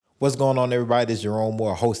What's going on, everybody? This is Jerome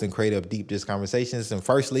Moore, host and creator of Deep Dish Conversations. And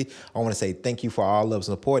firstly, I want to say thank you for all love and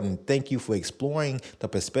support, and thank you for exploring the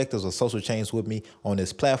perspectives of social change with me on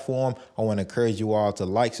this platform. I want to encourage you all to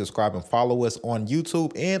like, subscribe, and follow us on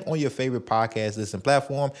YouTube and on your favorite podcast listen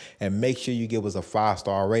platform. And make sure you give us a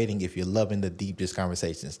 5-star rating if you're loving the Deep Dish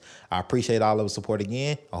Conversations. I appreciate all of the support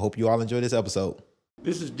again. I hope you all enjoy this episode.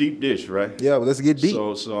 This is Deep Dish, right? Yeah, well, let's get deep.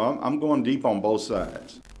 So I'm going deep on both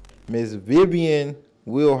sides. Ms. Vivian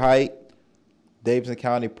Wilhoite, Davidson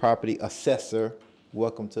County Property Assessor.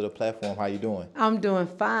 Welcome to the platform. How you doing? I'm doing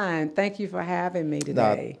fine. Thank you for having me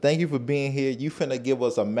today. Thank you for being here. You finna give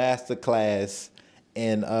us a master class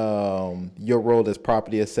in your role as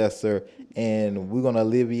property assessor, and we're gonna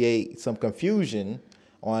alleviate some confusion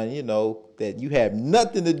on, that you have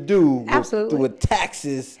nothing to do with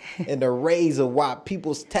taxes and the raise of why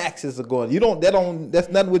people's taxes are going. That's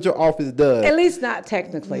not what your office does. At least not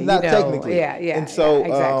technically. Technically. Yeah. And so,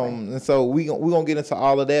 exactly. we're gonna get into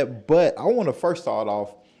all of that. But I want to first start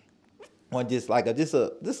off on just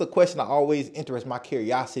a question that always interests my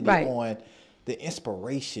curiosity on the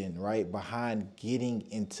inspiration, behind getting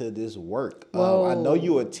into this work. I know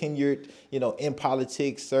you were tenured, in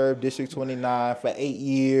politics, served District 29 for 8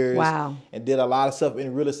 years. Wow. And did a lot of stuff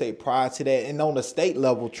in real estate prior to that. And on the state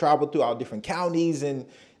level, traveled throughout different counties and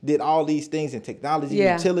did all these things in technology,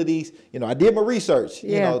 utilities. I did my research,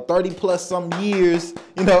 30 plus some years,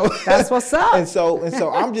 That's what's up. And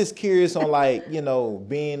so I'm just curious on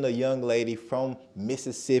being a young lady from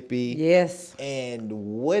Mississippi. Yes. And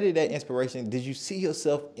what did that inspiration, did you see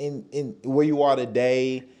yourself in where you are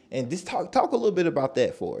today? And just talk a little bit about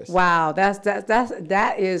that for us. Wow,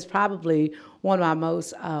 that is probably one of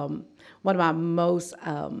my most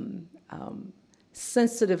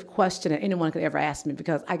sensitive question that anyone could ever ask me,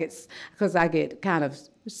 because I get kind of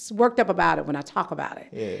worked up about it when I talk about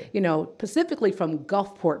it. Yeah. Specifically from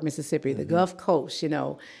Gulfport, Mississippi, the Gulf Coast.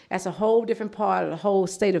 That's a whole different part of the whole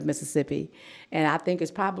state of Mississippi, and I think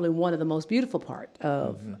it's probably one of the most beautiful part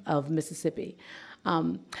of Mississippi.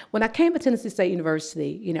 When I came to Tennessee State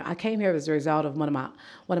University, I came here as a result of one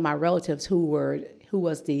of my relatives who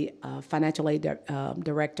was the financial aid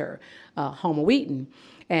director, Homer Wheaton.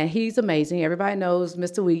 And he's amazing. Everybody knows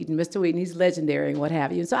Mr. Wheaton. Mr. Wheaton, he's legendary and what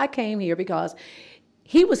have you. And so I came here because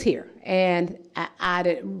he was here, and I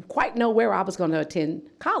didn't quite know where I was going to attend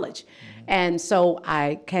college. Mm-hmm. And so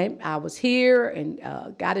I was here and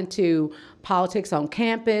got into politics on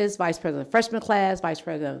campus, vice president of freshman class, vice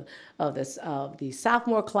president of the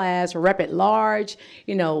sophomore class, rep at large,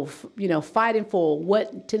 fighting for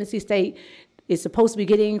what Tennessee State is supposed to be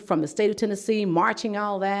getting from the state of Tennessee, marching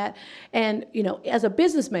all that. And, as a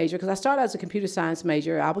business major, because I started as a computer science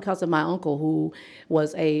major, because of my uncle who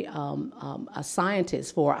was a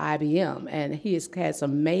scientist for IBM, and he has had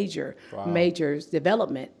some major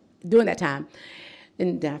development during that time.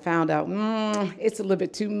 And I found out, it's a little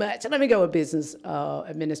bit too much. Let me go with business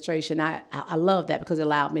administration. I love that because it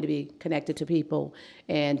allowed me to be connected to people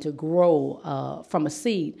and to grow from a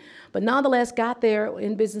seed. But nonetheless, got there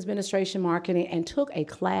in business administration marketing and took a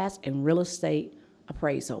class in real estate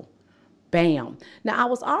appraisal. Bam. Now, I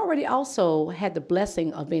was already also had the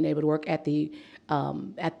blessing of being able to work at the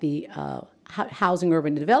housing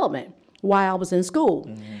urban development while I was in school.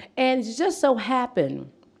 Mm-hmm. And it just so happened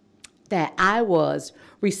that I was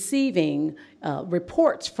receiving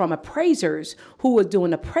reports from appraisers who were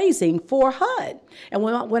doing appraising for HUD. And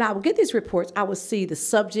when I would get these reports, I would see the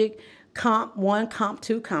subject, comp 1, comp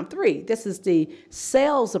 2, comp 3. This is the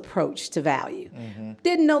sales approach to value. Mm-hmm.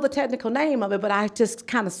 Didn't know the technical name of it, but I just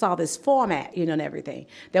kind of saw this format, and everything.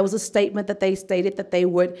 There was a statement that they stated that they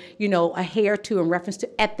would, adhere to in reference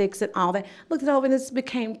to ethics and all that. Looked it over, and this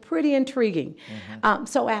became pretty intriguing. Mm-hmm.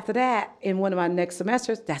 So after that, in one of my next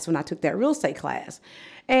semesters, that's when I took that real estate class.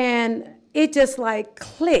 And it just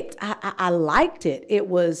clicked. I liked it. It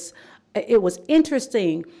was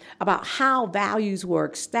interesting about how values were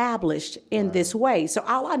established in this way. So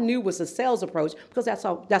all I knew was a sales approach, because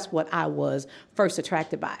that's what I was first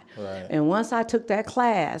attracted by. Right. And once I took that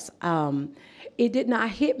class, it did not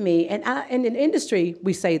hit me. And in the industry,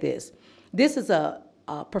 we say this is a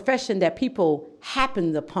profession that people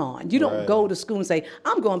happen upon. You don't go to school and say,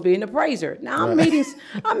 I'm going to be an appraiser. Now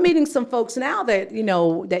I'm meeting some folks now that,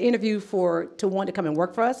 that interview to want to come and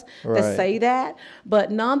work for us that say that.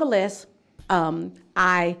 But nonetheless,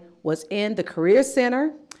 I was in the career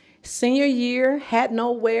center senior year, didn't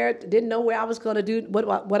know where I was going to do,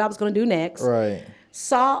 what I was going to do next. Right.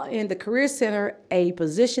 saw in the Career Center a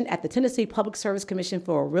position at the Tennessee Public Service Commission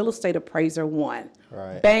for a real estate appraiser 1.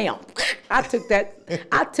 Right. Bam. I took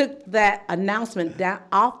that announcement down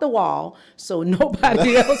off the wall so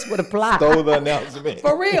nobody else would apply. Stole the announcement.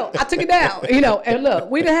 For real. I took it down, and look,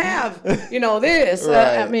 we didn't have, this.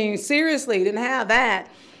 Right. Seriously, didn't have that.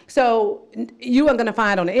 So you weren't going to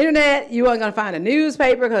find on the internet. You weren't going to find a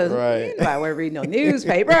newspaper because nobody would read no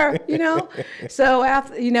newspaper, So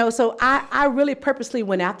after, so I really purposely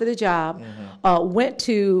went after the job, went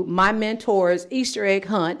to my mentor's Easter egg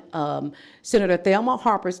hunt, Senator Thelma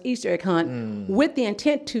Harper's Easter egg hunt, with the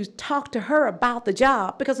intent to talk to her about the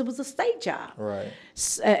job because it was a state job. Right.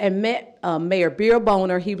 And met Mayor Bill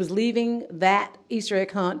Boner. He was leaving that Easter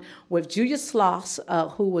egg hunt with Julius Sloss,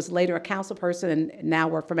 who was later a council person and now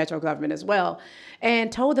worked for Metro government as well,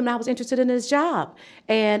 and told them I was interested in his job.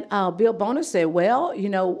 And Bill Boner said, well,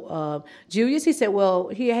 Julius, he said, well,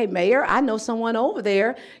 hey, Mayor, I know someone over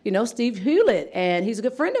there, Steve Hewlett, and he's a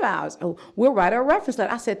good friend of ours. Oh, we'll write a reference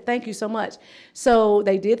letter. I said, thank you so much. So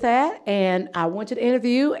they did that, and I went to the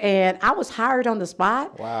interview, and I was hired on the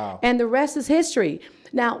spot. Wow. And the rest is history.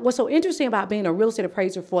 Now, what's so interesting about being a real estate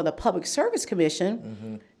appraiser for the Public Service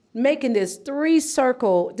Commission, making this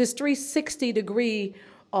 360-degree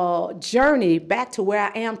journey back to where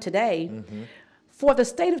I am today, for the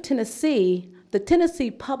state of Tennessee, the Tennessee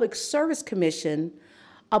Public Service Commission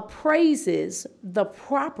appraises the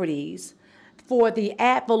properties for the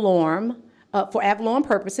ad valorem, for ad valorem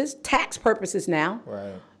purposes, tax purposes now,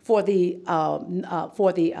 Right. for the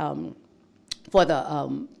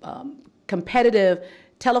competitive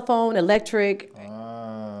telephone, electric,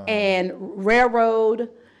 and railroad,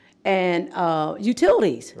 and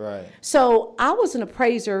utilities. Right. So I was an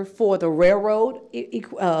appraiser for the railroad,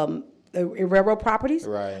 railroad properties.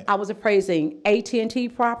 Right. I was appraising AT&T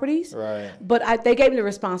properties. Right. But they gave me the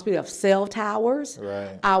responsibility of cell towers.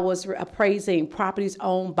 Right. I was appraising properties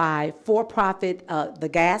owned by for-profit, the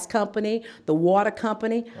gas company, the water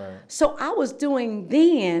company. Right. So I was doing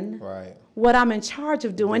then Right. what I'm in charge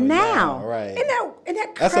of doing now. Right. Isn't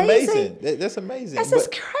that crazy? That's amazing. That's amazing. That's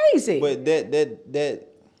just crazy. But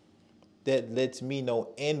that lets me know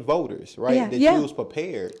and voters, right? Yeah, that yeah. you was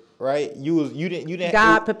prepared, right? You didn't.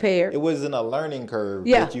 God prepared. It wasn't a learning curve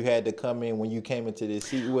that you had to come in when you came into this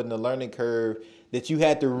seat. It wasn't a learning curve that you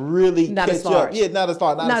had to really Not catch as large. up. Yeah, not as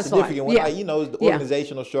large, not as significant one. Yeah. Like, it's the Yeah.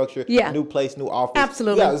 organizational structure, Yeah. new place, new office.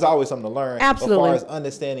 Absolutely. Yeah, there's always something to learn. Absolutely. As far as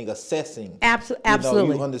understanding, assessing.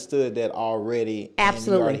 Absolutely. You understood that already.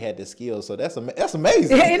 Absolutely. And you already had the skills. So that's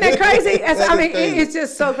amazing. Isn't that crazy? Crazy. It's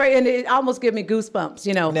just so crazy, and it almost gives me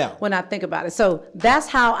goosebumps, Now. when I think about it. So that's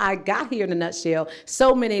how I got here in a nutshell.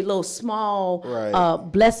 So many little small Right.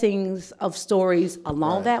 blessings of stories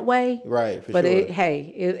along Right. that way. Right, for but sure.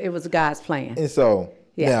 it was God's plan. And so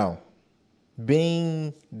Yeah. now,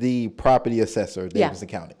 being the property assessor, Davidson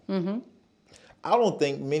County, I don't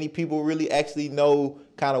think many people really actually know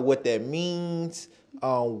kind of what that means,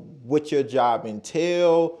 what your job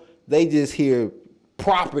entail. They just hear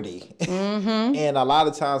property, and a lot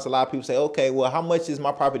of times, a lot of people say, "Okay, well, how much is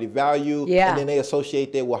my property value?" Yeah. And then they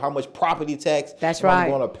associate that with how much property tax That's am I right.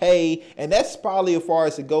 going to pay, and that's probably as far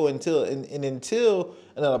as to go until until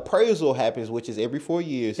an appraisal happens, which is every 4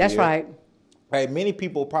 years. That's here. right. Right, many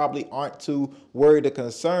people probably aren't too worried or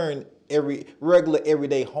concerned. Regular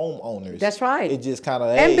everyday homeowners. That's right. It just kind of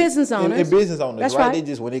And business owners. and business owners. That's right? right. They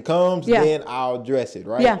just when it comes, Yeah. then I'll address it.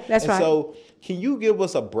 Right. Yeah, that's right. So can you give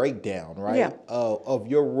us a breakdown, right, Yeah. of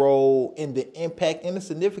your role and the impact and the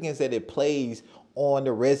significance that it plays on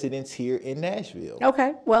the residents here in Nashville?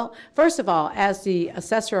 Okay. Well, first of all, as the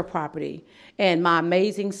assessor of property and my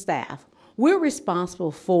amazing staff, we're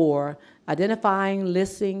responsible for identifying,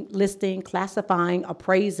 listing, classifying,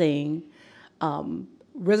 appraising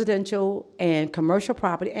residential and commercial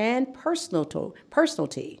property and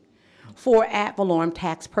personalty for ad valorem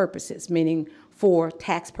tax purposes, meaning for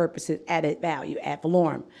tax purposes, added value, ad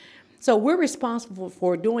valorem. So we're responsible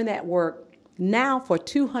for doing that work now for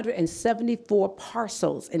 274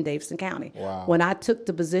 parcels in Davidson County. Wow. When I took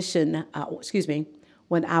the position,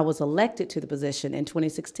 when I was elected to the position in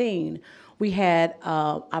 2016, we had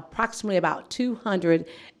approximately about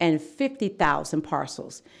 250,000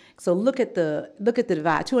 parcels. So look at the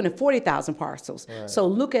divide, 240,000 parcels. Right. So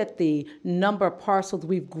look at the number of parcels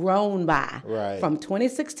we've grown by Right. from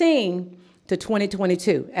 2016 to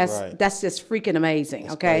 2022. Right. That's just freaking amazing,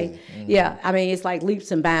 That's okay? crazy. Yeah, I mean, it's like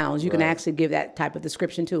leaps and bounds. You can Right. actually give that type of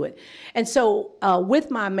description to it. And so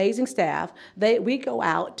with my amazing staff, we go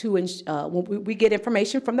out to, when we get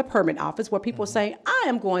information from the permit office where people are saying, I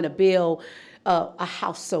am going to build a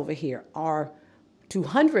house over here, or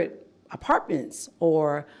 200 apartments,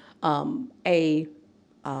 or a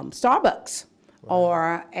Starbucks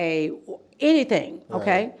or anything,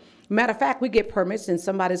 okay? Right. Matter of fact, we get permits and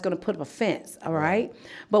somebody's going to put up a fence, all right?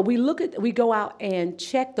 But we go out and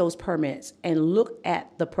check those permits and look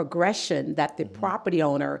at the progression that the property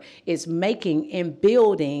owner is making in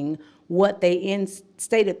building what they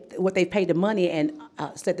what they paid the money and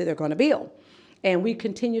said that they're going to build. And we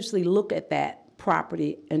continuously look at that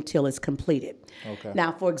property until it's completed. Okay.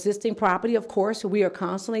 Now, for existing property, of course, we are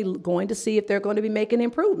constantly going to see if they're going to be making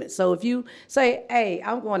improvements. So if you say, hey,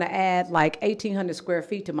 I'm going to add like 1,800 square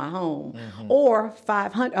feet to my home or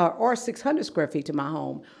 500 or 600 square feet to my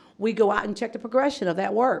home, we go out and check the progression of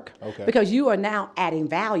that work. Okay. Because you are now adding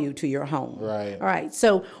value to your home. Right. All right.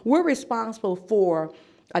 So we're responsible for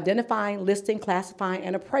identifying, listing, classifying,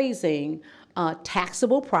 and appraising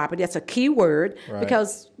taxable property. That's a key word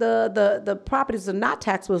because the properties are not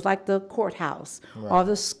taxable, like the courthouse or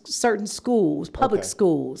the certain schools, public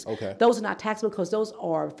schools. Okay. Those are not taxable because those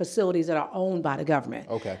are facilities that are owned by the government.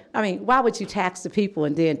 Okay. I mean, why would you tax the people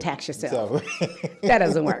and then tax yourself? So- That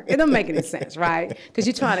doesn't work. It doesn't make any sense, right? Because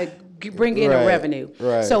you're trying to bring in a revenue.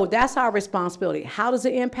 Right. So that's our responsibility. How does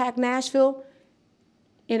it impact Nashville?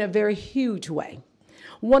 In a very huge way.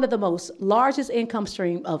 One of the most largest income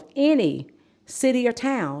stream of any city or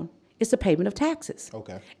town is the payment of taxes.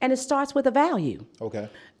 Okay. And it starts with a value. Okay.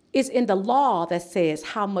 It's in the law that says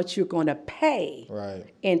how much you're going to pay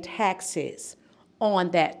in taxes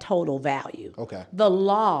on that total value. Okay. The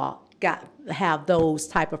law have those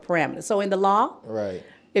type of parameters. So in the law,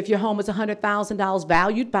 if your home is $100,000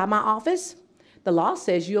 valued by my office, the law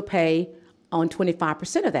says you'll pay on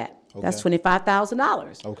 25% of that. Okay. That's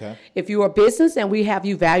 $25,000. Okay. If you're a business and we have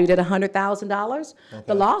you valued at $100,000,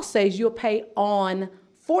 the law says you'll pay on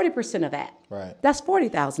 40% of that. Right. That's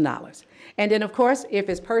 $40,000. And then, of course, if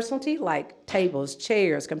it's personalty, like tables,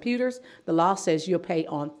 chairs, computers, the law says you'll pay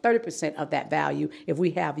on 30% of that value if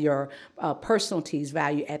we have your personalties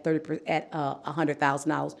value at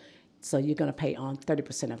 $100,000. So you're going to pay on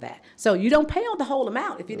 30% of that. So you don't pay on the whole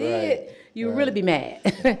amount. If you did, you'd really be mad.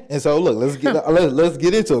 And so look, let's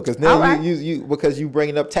get into it because now All right. you because you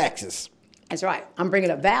bringing up taxes. That's right. I'm bringing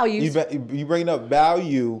up values. You bringing up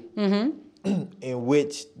value. In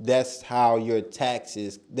which that's how your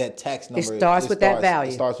taxes, that tax number. It starts with that value.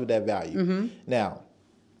 It starts with that value. Now,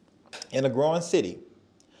 in a growing city,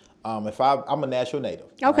 if I'm a Nashville native.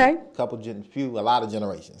 Okay. Right? A lot of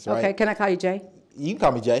generations. Right. Okay. Can I call you Jay? You can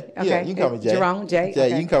call me Jay. Okay. Yeah, you can call me Jay. Jerome, Jay. Jay, Okay.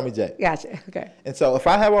 you can call me Jay. Gotcha. Okay. And so if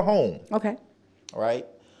I have a home, Okay. right,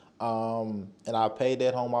 and I paid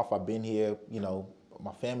that home off, I've been here,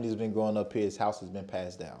 my family's been growing up here, this house has been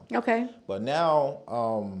passed down. Okay. But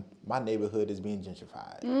now, my neighborhood is being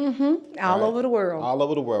gentrified. All over the world. All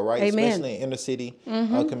over the world, right? Amen. Especially in inner city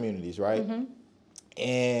communities, right?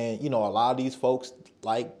 And, a lot of these folks,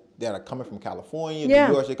 like, that are coming from California, New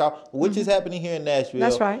York, Chicago, which is happening here in Nashville.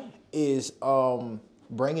 That's right. Is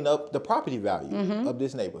bringing up the property value of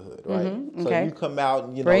this neighborhood, right? So Okay. you come out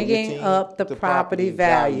and, Bringing up the property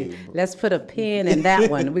value. Let's put a pin in that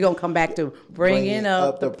one. We're going to come back to bringing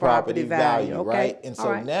up the property value. Okay. Right? And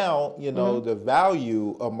so now, the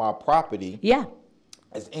value of my property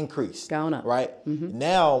has increased. Gone up. Right?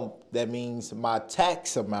 Now, that means my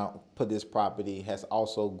tax amount for this property has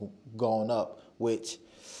also gone up, which,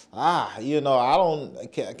 I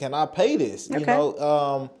don't, can I pay this?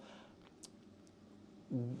 Okay.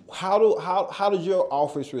 How does your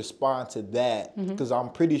office respond to that? Because I'm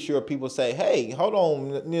pretty sure people say, "Hey, hold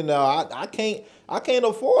on, I can't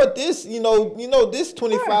afford this. This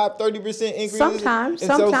 25-30% increase." Sometimes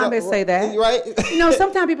they say that, right?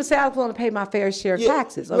 Sometimes people say I want to pay my fair share of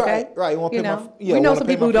taxes. Okay, right. We know some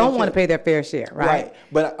people who don't want to pay their fair share, right?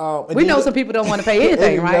 But we know some people don't want to pay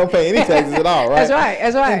anything, right? Don't pay any taxes at all, right?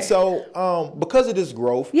 That's right. And so, because of this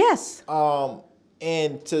growth, yes.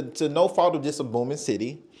 And to no fault of just a booming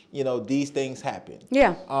city, these things happen.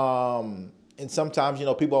 Yeah. And sometimes,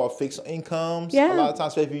 people are fixed incomes. Yeah. A lot of times,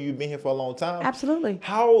 especially if you've been here for a long time. Absolutely.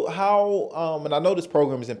 How and I know this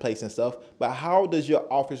program is in place and stuff, but how does your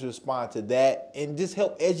office respond to that and just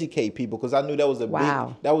help educate people? Because I knew that was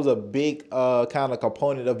a big kind of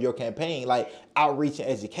component of your campaign, like outreach and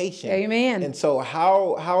education. Amen. And so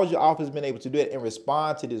how has your office been able to do it and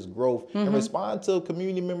respond to this growth and respond to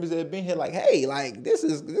community members that have been here like, hey, like this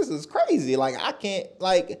is crazy. Like I can't,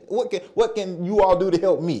 like what can you all do to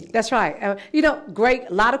help me? That's right. Great.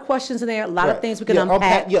 A lot of questions in there. A lot of things we can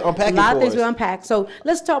unpack. A lot of things we unpack. So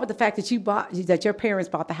let's start with the fact that your parents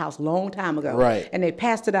bought the house a long time ago. Right. And they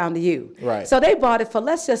passed it on to you. Right. So they bought it for,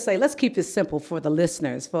 let's keep this simple for the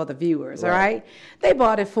listeners, for the viewers. All right. They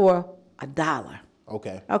bought it for $1.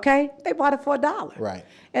 Okay. Okay, they bought it for $1. Right.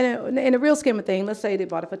 And in the real scheme of things, let's say they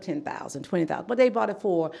bought it for $10,000, $20,000, but they bought it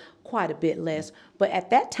for quite a bit less. But at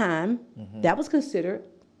that time, that was considered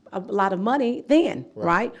a lot of money then,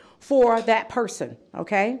 right? For that person.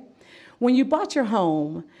 Okay. When you bought your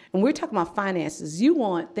home, and we're talking about finances, you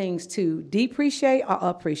want things to depreciate or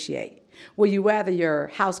appreciate. Will you rather your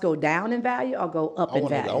house go down in value or go up in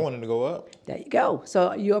value? I want it to go up. There you go.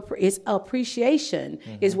 So it's appreciation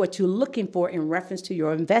is what you're looking for in reference to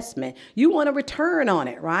your investment. You want a return on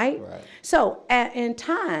it, right? Right. So in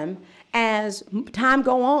time, as time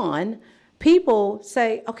go on, people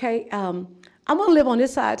say, okay, I'm going to live on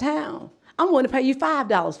this side of town. I'm going to pay you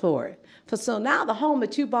 $5 for it. So now the home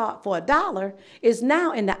that you bought for $1 is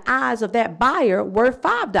now in the eyes of that buyer worth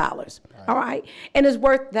 $5. Right. All right, and it's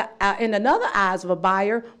worth in another eyes of a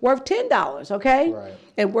buyer worth $10. Okay, right.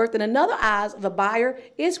 And worth in another eyes of a buyer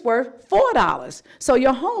is worth $4. So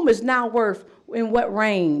your home is now worth in what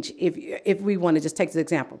range? If we want to just take this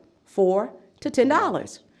example, $4 to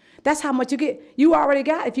 $10. That's how much you get. You already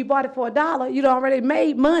got, if you bought it for $1, you'd already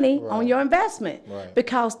made money on your investment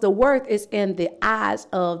because the worth is in the eyes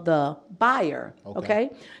of the buyer,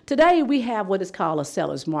 okay? Today, we have what is called a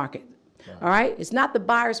seller's market. All right, it's not the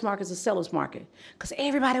buyer's market; it's a seller's market because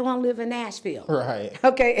everybody want to live in Nashville. Right.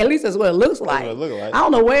 Okay, at least that's what it looks like. That's what it look like. I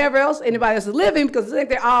don't know wherever else anybody else is living because I think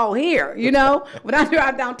they're all here. You know, when I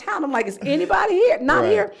drive downtown, I'm like, is anybody here? Not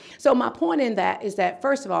here. So my point in that is that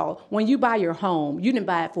first of all, when you buy your home, you didn't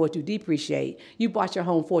buy it for it to depreciate. You bought your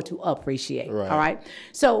home for it to appreciate. Right. All right.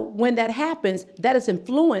 So when that happens, that is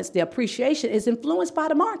influenced. The appreciation is influenced by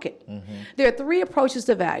the market. There are three approaches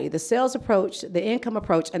to value: the sales approach, the income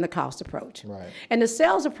approach, and the cost approach. Right. And the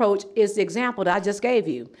sales approach is the example that I just gave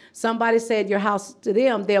you. Somebody said your house to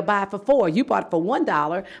them, they'll buy it for $4. You bought it for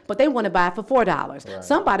 $1, but they want to buy it for $4. Right.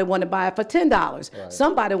 Somebody want to buy it for $10. Right.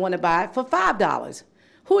 Somebody want to buy it for $5.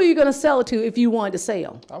 Who are you going to sell it to if you wanted to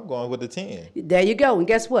sell? I'm going with the 10. There you go. And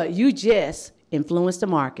guess what? You just influence the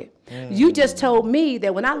market. You just told me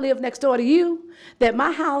that when I live next door to you, that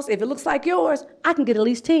my house, if it looks like yours, I can get at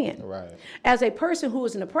least 10. Right. As a person who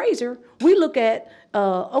is an appraiser, we look at,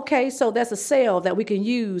 okay, so that's a sale that we can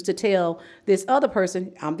use to tell this other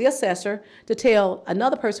person, I'm the assessor, to tell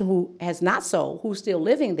another person who has not sold, who's still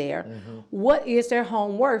living there, what is their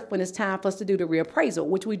home worth when it's time for us to do the reappraisal,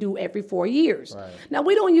 which we do every 4 years. Right. Now,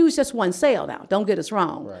 we don't use just one sale now. Don't get us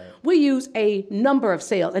wrong. Right. We use a number of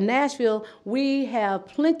sales. In Nashville, we have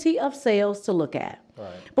plenty of sales to look at.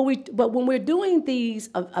 Right. But when we're doing these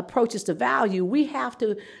approaches to value, we have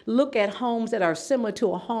to look at homes that are similar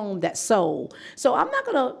to a home that's sold. So I'm not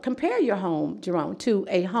going to compare your home, Jerome, to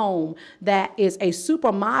a home that is a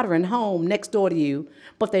super modern home next door to you,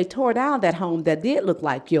 but they tore down that home that did look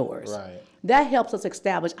like yours. Right. That helps us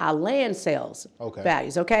establish our land sales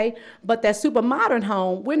values, okay? But that super modern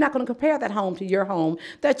home, we're not going to compare that home to your home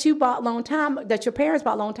that you bought that your parents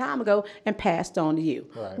bought a long time ago and passed on to you.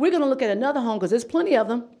 Right. We're going to look at another home because there's plenty of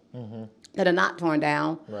them that are not torn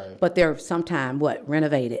down, but they're sometimes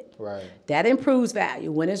renovated. Right. That improves value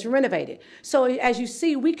when it's renovated. So as you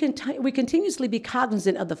see, we continuously be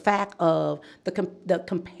cognizant of the fact of the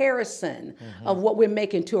comparison of what we're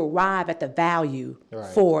making to arrive at the value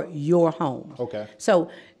for your home. Okay. So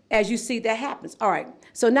as you see, that happens. All right.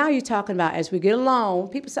 So now you're talking about as we get along,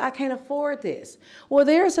 people say, I can't afford this. Well,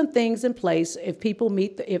 there are some things in place if people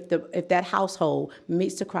meet, if that household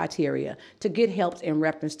meets the criteria to get help in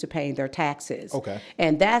reference to paying their taxes. Okay.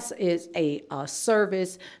 And that is a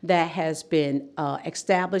service that has been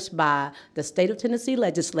established by the state of Tennessee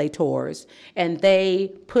legislators, and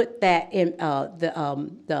they put that in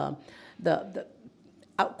the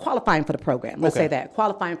qualifying for the program. Let's say that.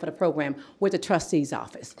 Qualifying for the program with the trustee's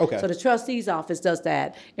office. Okay. So the trustee's office does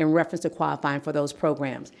that in reference to qualifying for those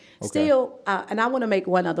programs. Okay. Still, and I want to make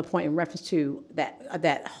one other point in reference to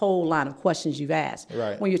that whole line of questions you've asked.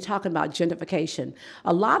 Right. When you're talking about gentrification.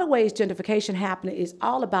 A lot of ways gentrification happening is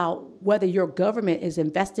all about whether your government is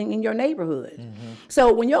investing in your neighborhood.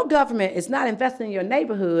 So when your government is not investing in your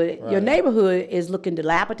neighborhood is looking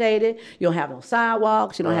dilapidated. You don't have no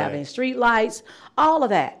sidewalks. You don't have any street lights. All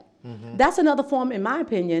of that. That's another form, in my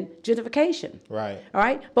opinion, gentrification. Right. All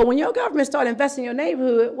right. But when your government starts investing in your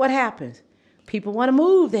neighborhood, what happens? People want to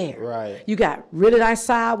move there. Right. You got really nice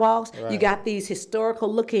sidewalks. Right. You got these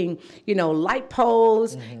historical looking, light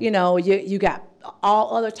poles. You got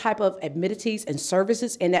all other type of amenities and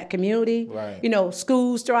services in that community. Right.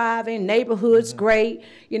 Schools thriving, neighborhoods great.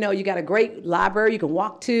 You got a great library you can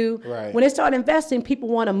walk to. Right. When they start investing, people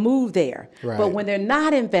want to move there. Right. But when they're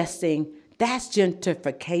not investing, That's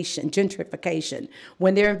gentrification.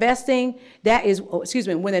 When they're investing,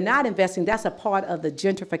 when they're not investing, that's a part of the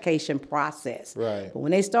gentrification process. Right. But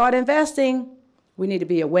when they start investing, we need to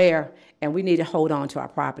be aware and we need to hold on to our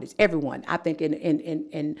properties. Everyone, I think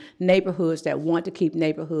in neighborhoods that want to keep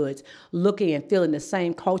neighborhoods looking and feeling the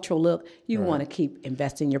same cultural look, you want to keep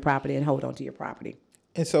investing in your property and hold on to your property.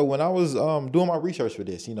 And so when I was doing my research for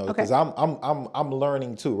this, because I'm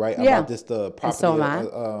learning too, right? Yeah. About this the property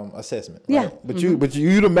assessment. Yeah. Right? But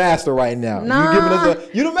you the master right now. Nah. You giving us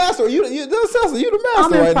you the master. You the assessor. You the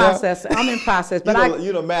master right now. I'm in process, but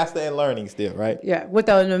you the master in learning still, right? Yeah, with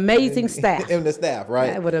an amazing staff. And the staff, right?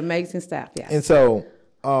 Yeah, with amazing staff, yeah. And so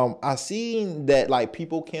I seen that like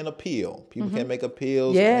people can appeal. People can make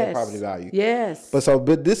appeals on their property value. Yes. But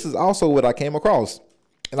this is also what I came across.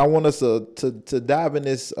 And I want us to dive in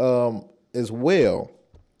this as well.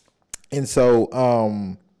 And so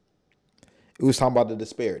it was talking about the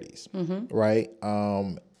disparities, right?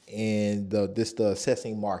 And the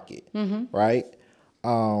assessing market, right?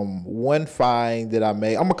 One find that I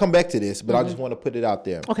made, I'm gonna come back to this, but I just want to put it out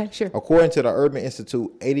there. Okay, sure. According to the Urban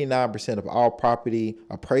Institute, 89% of all property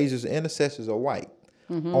appraisers and assessors are white.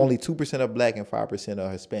 Only 2% are black and 5%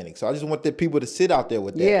 are Hispanic. So I just want the people to sit out there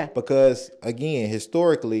with that. Yeah. Because, again,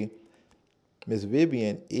 historically, Miss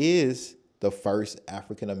Vivian is the first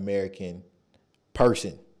African-American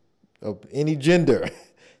person of any gender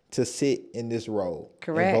to sit in this role.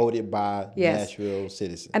 Correct. And voted by Nashville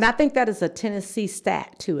citizens. And I think that is a Tennessee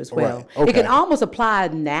stat, too, as well. Right. Okay. It can almost apply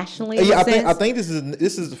nationally in I a sense. think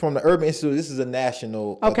this is from the Urban Institute. This is a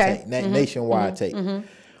national take, nationwide take.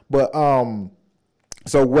 But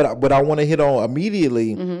so what I want to hit on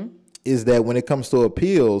immediately is that when it comes to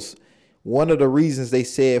appeals, one of the reasons they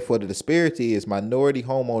said for the disparity is minority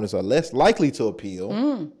homeowners are less likely to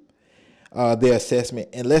appeal their assessment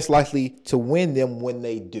and less likely to win them when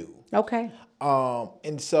they do. Okay.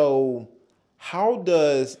 And so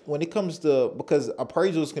when it comes to, because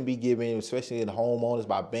appraisals can be given, especially in homeowners,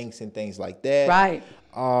 by banks and things like that. Right.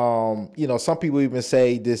 Some people even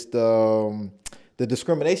say this, the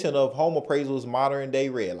discrimination of home appraisals, modern day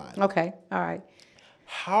redlining. Okay. All right.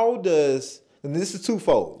 And this is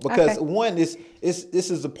twofold, because one is this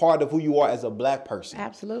is a part of who you are as a black person.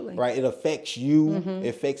 Absolutely. Right? It affects you. It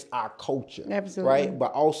affects our culture. Absolutely. Right?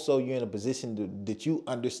 But also you're in a position that you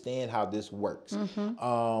understand how this works.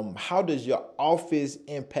 How does your office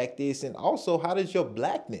impact this? And also, how does your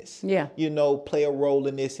blackness, play a role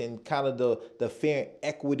in this, and kind of the fair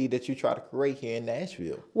equity that you try to create here in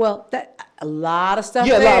Nashville? Well, a lot of stuff.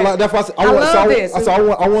 Yeah, there. a lot. That's why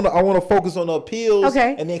I want to focus on the appeals,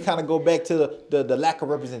 and then kind of go back to the lack of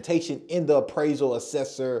representation in the appraisal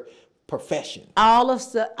assessor profession.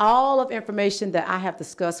 All of information that I have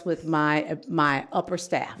discussed with my upper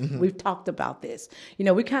staff. We've talked about this.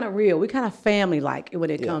 We kind of family like when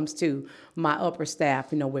it comes to my upper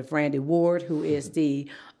staff. With Randy Ward, who is the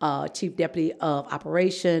Chief Deputy of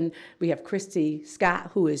Operation. We have Christy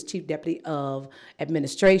Scott, who is Chief Deputy of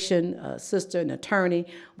Administration, sister and attorney.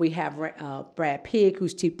 We have Brad Pigg,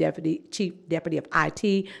 who's Chief Deputy of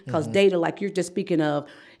IT, because data, like you're just speaking of,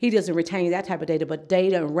 he doesn't retain that type of data, but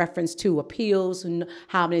data in reference to appeals and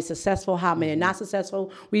how many successful, how many not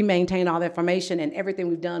successful. We maintain all the information and everything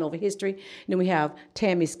we've done over history. And then we have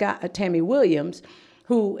Tammy Williams,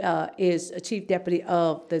 who is a chief deputy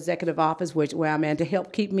of the executive office, where I'm in, to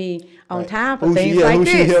help keep me on time for things like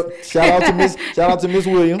this. Shout out to Miss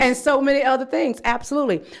Williams. And so many other things,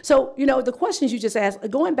 absolutely. So, the questions you just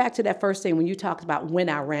asked, going back to that first thing when you talked about when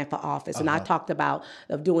I ran for office, and I talked about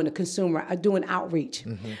doing outreach.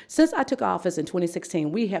 Since I took office in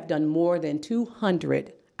 2016, we have done more than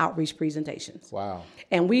 200 outreach presentations. Wow.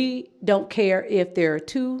 And we don't care if there are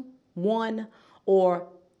 2, 1, or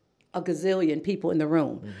a gazillion people in the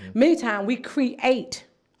room. Many times we create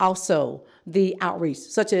also the outreach,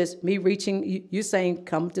 such as me reaching, you saying,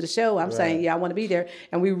 come to the show. I'm saying, I want to be there.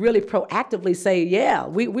 And we really proactively say,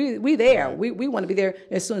 we there. Right. We want to be there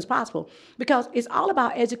as soon as possible, because it's all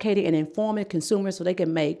about educating and informing consumers so they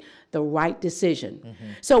can make the right decision.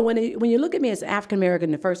 So when you look at me as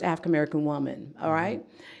African-American, the first African-American woman, all right,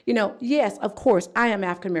 yes, of course, I am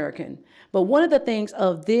African-American. But one of the things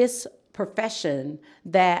of this profession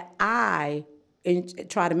that I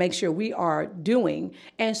try to make sure we are doing,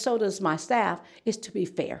 and so does my staff, is to be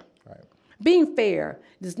fair. Right. Being fair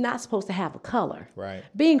is not supposed to have a color. Right.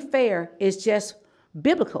 Being fair is just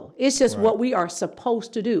biblical. It's just what we are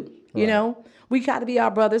supposed to do. We got to be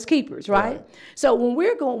our brother's keepers, right? So when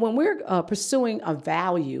we're pursuing a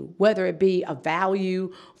value, whether it be a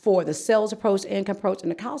value for the sales approach, income approach,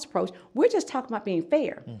 and the cost approach, we're just talking about being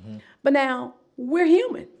fair. But now we're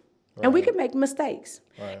human. And we can make mistakes.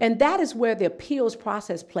 Right. And that is where the appeals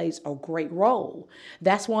process plays a great role.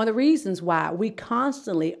 That's one of the reasons why we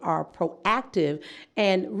constantly are proactive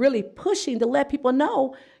and really pushing to let people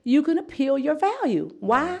know you can appeal your value.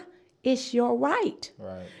 Why? It's your right.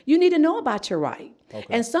 Right. You need to know about your right. Okay.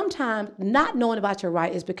 And sometimes not knowing about your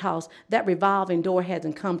right is because that revolving door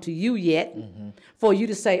hasn't come to you yet for you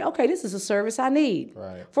to say, okay, this is a service I need.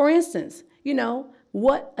 Right. For instance,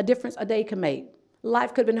 what a difference a day can make.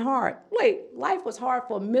 Life could have been hard. Life was hard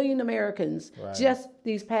for 1 million Americans just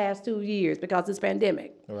these past 2 years because of this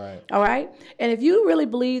pandemic. Right. All right? And if you really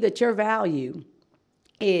believe that your value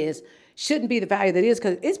shouldn't be the value that is,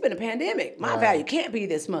 because it's been a pandemic, my value can't be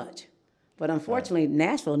this much. But unfortunately,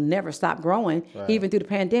 Nashville never stopped growing, even through the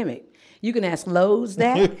pandemic. You can ask Lowe's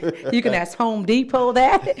that. You can ask Home Depot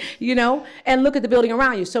that, and look at the building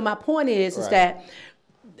around you. So my point is that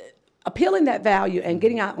appealing that value and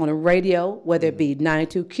getting out on a radio, whether it be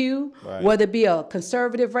 92Q, whether it be a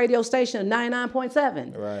conservative radio station of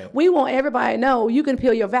 99.7. Right. We want everybody to know you can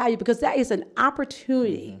appeal your value because that is an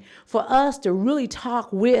opportunity for us to really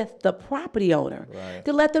talk with the property owner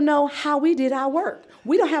to let them know how we did our work.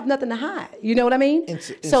 We don't have nothing to hide. You know what I mean?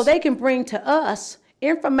 So they can bring to us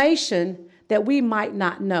information that we might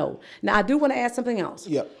not know. Now, I do want to add something else.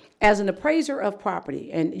 Yep. As an appraiser of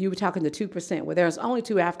property, and you were talking to 2%, where there's only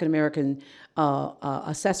 2 African-American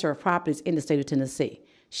assessor of properties in the state of Tennessee,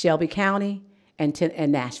 Shelby County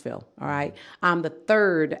and Nashville, all right? I'm the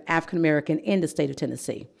 3rd African-American in the state of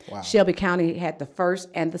Tennessee. Wow. Shelby County had the 1st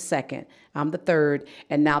and the 2nd. I'm the 3rd,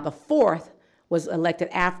 and now the 4th was elected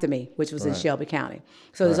after me, which was in Shelby County.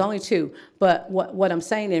 So there's only 2. But what I'm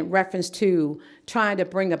saying in reference to trying to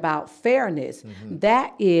bring about fairness,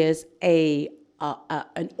 that is an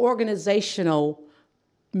organizational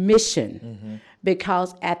mission,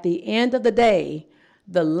 because at the end of the day,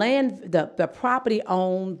 the property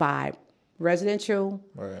owned by residential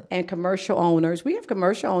and commercial owners, we have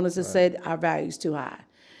commercial owners that said our value is too high.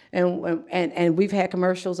 And we've had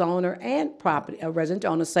commercials owner and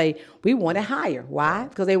residential owners say we want it higher. Why?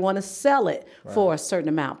 Because they want to sell it for a certain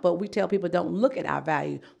amount. But we tell people don't look at our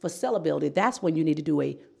value for sellability. That's when you need to do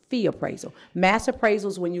a fee appraisal. Mass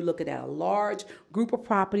appraisals when you look at a large group of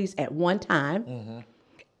properties at one time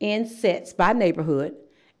in sets by neighborhood,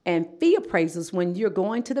 and fee appraisals when you're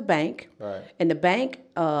going to the bank and the bank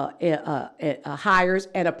hires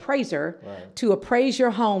an appraiser to appraise your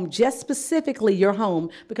home, just specifically your home,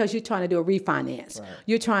 because you're trying to do a refinance.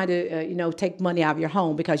 You're trying to take money out of your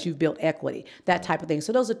home because you've built equity, that type of thing.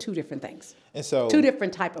 So those are 2 different things. And so 2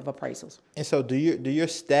 different type of appraisals. And so do your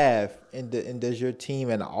staff and does your team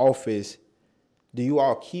in the office, do you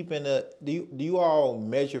all do you all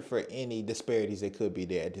measure for any disparities that could be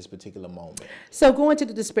there at this particular moment? So going to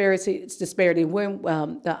the disparity when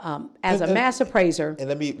as a mass appraiser. And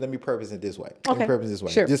let me purpose it this way. Okay. Let me purpose it this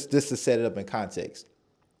way. Sure. Just to set it up in context,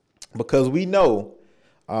 because we know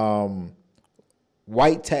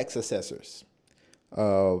white tax assessors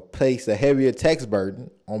place a heavier tax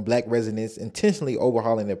burden on Black residents intentionally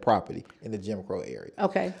overhauling their property in the Jim Crow area.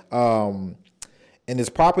 Okay. And this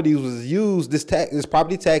property was used, this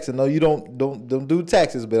property tax. I know you don't do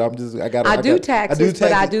taxes, but I do taxes,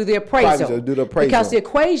 but I do the appraisal. So do the appraisal. Because the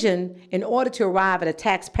equation, in order to arrive at a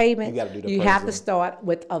tax payment, you have to start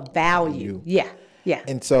with a value. Yeah.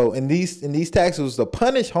 And so in these taxes to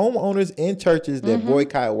punish homeowners and churches that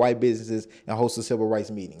boycott white businesses and host civil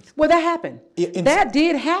rights meetings. Well, that happened. That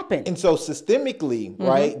did happen. And so systemically,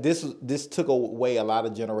 right, this took away a lot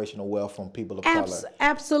of generational wealth from people of color.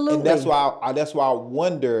 Absolutely. And that's why I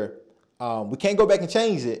wonder. We can't go back and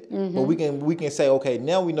change it, but we can say, okay,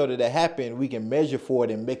 now we know that happened. We can measure for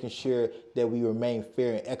it and making sure that we remain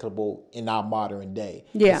fair and equitable in our modern day.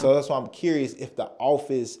 Yeah. And so that's why I'm curious if the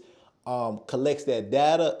office collects that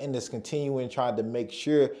data and is continuing trying to make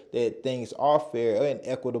sure that things are fair and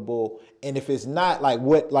equitable. And if it's not,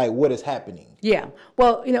 what is happening? Yeah.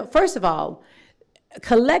 Well, first of all,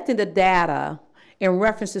 collecting the data in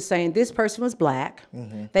reference to saying this person was Black,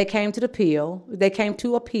 they came to appeal.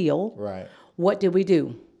 Right. What did we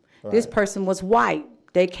do? Right. This person was white.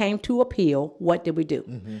 They came to appeal. What did we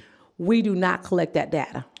do? We do not collect that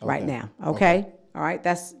data right now. Okay? All right.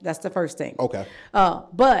 That's the first thing. Okay.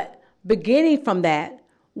 But beginning from that,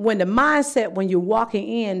 when you're walking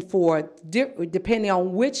in for, depending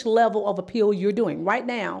on which level of appeal you're doing. Right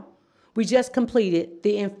now, we just completed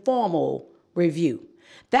the informal review.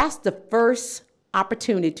 That's the first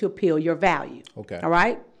opportunity to appeal your value. Okay. All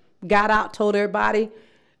right? Got out, told everybody,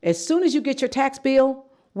 as soon as you get your tax bill,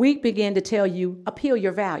 we begin to tell you, appeal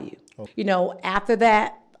your value. Okay. After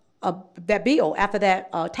that, that bill, after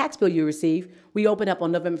that tax bill you receive, we open up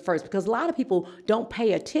on November 1st, because a lot of people don't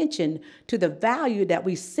pay attention to the value that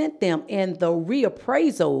we sent them in the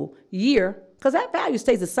reappraisal year, because that value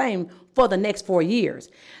stays the same for the next 4 years.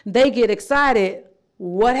 They get excited.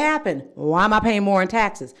 What happened? Why am I paying more in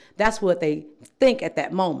taxes? That's what they think at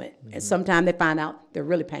that moment. And sometimes they find out they're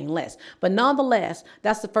really paying less. But nonetheless,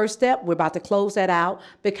 that's the first step. We're about to close that out,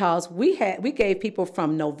 because we gave people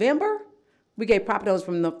from November. We gave property owners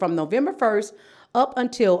from November 1st up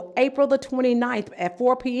until April the 29th at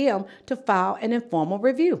 4 p.m. to file an informal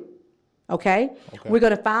review. Okay? We're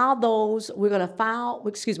going to file those. We're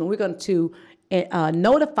going to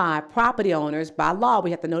notify property owners by law.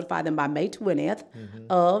 We have to notify them by May 20th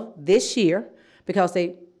of this year, because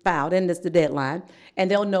they filed, and that's the deadline,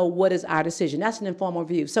 and they'll know what is our decision. That's an informal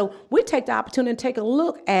review. So we take the opportunity to take a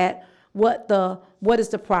look at what is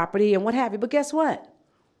the property and what have you. But guess what?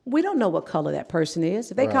 We don't know what color that person is.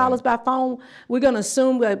 If they call us by phone, we're going to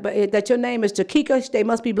assume that your name is Takika. They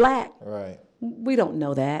must be black. Right. We don't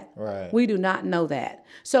know that. Right. We do not know that.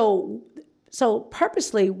 So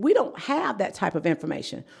purposely, we don't have that type of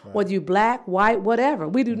information. Right. Whether you black, white, whatever,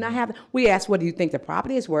 we do not have. We ask, what do you think the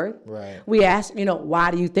property is worth? Right. We ask,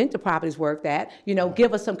 why do you think the property is worth that?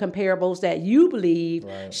 Give us some comparables that you believe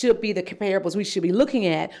should be the comparables we should be looking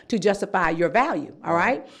at to justify your value. All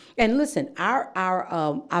right. And listen,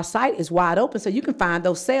 our site is wide open, so you can find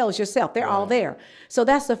those sales yourself. They're all there. So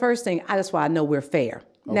that's the first thing. That's why I know we're fair.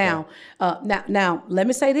 Okay. Now, let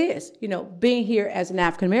me say this. Being here as an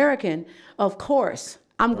African American, of course,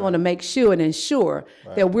 I'm going to make sure and ensure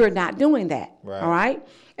that we're not doing that. Right. All right.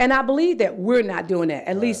 And I believe that we're not doing that.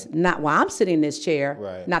 At least not while I'm sitting in this chair.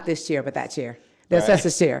 Right. Not this chair, but that chair. The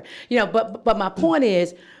assessor's chair. But my point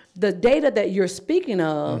is, the data that you're speaking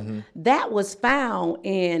of, that was found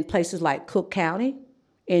in places like Cook County,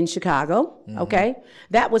 in Chicago, okay,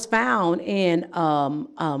 that was found in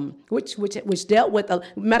which dealt with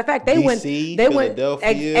matter of fact they DC, went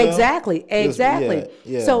exactly.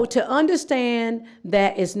 Yeah. So to understand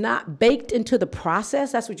that it's not baked into the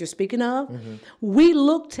process, that's what you're speaking of. We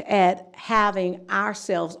looked at having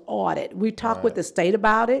ourselves audited. We talked with the state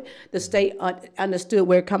about it. The state understood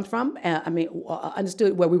where it comes from.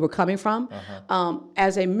 Understood where we were coming from.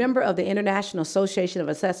 As a member of the International Association of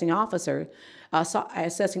Assessing Officers,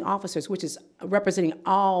 which is representing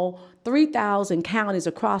all 3,000 counties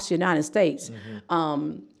across the United States,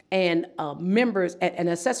 and members and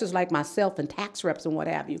assessors like myself and tax reps and what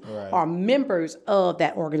have you are members of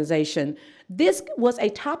that organization. This was a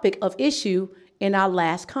topic of issue in our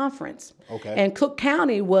last conference. Okay. And Cook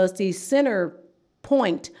County was the center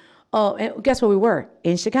point. And guess where we were?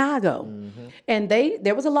 In Chicago. And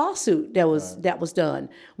there was a lawsuit that was done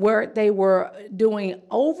where they were doing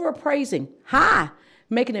overappraising,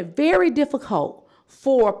 making it very difficult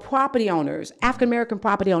for property owners, African American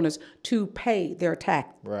property owners, to pay their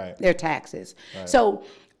taxes. Right. So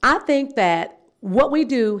I think that what we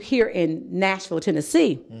do here in Nashville,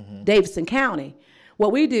 Tennessee, Davidson County,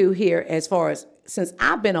 what we do here, as far as since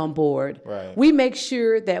I've been on board, we make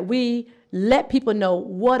sure that we let people know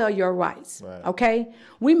what are your rights, okay?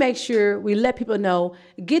 We make sure we let people know,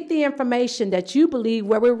 get the information that you believe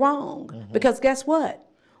where we're wrong. Because guess what?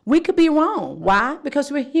 We could be wrong. Why?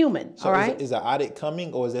 Because we're human. So all right. Is an audit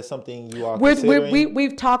coming, or is that something you are considering?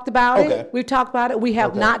 We've talked about it. We've talked about it. We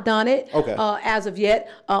have not done it as of yet.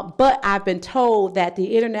 But I've been told that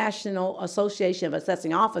the International Association of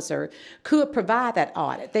Assessing Officers could provide that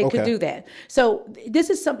audit. They could do that. So this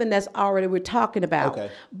is something that's already we're talking about. Okay.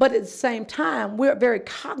 But at the same time, we're very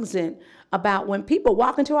cognizant about when people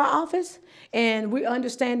walk into our office and we're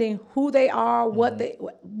understanding who they are,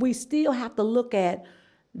 we still have to look at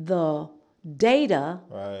the data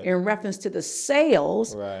in reference to the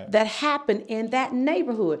sales that happen in that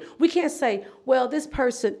neighborhood. We can't say, well, this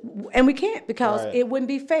person, and we can't because it wouldn't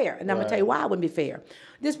be fair. And I'm going to tell you why it wouldn't be fair.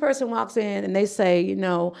 This person walks in and they say,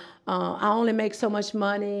 I only make so much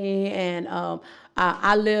money, and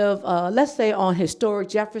I live, let's say, on historic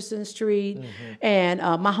Jefferson Street, and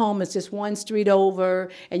my home is just one street over,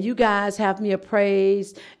 and you guys have me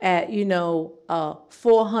appraised at,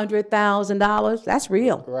 $400,000. That's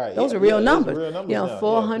real. Right. Those are real numbers.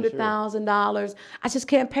 $400,000. I just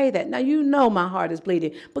can't pay that. Now, my heart is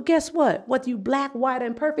bleeding. But guess what? Whether you black, white,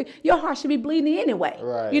 and perfect, your heart should be bleeding anyway.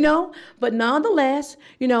 Right. But nonetheless,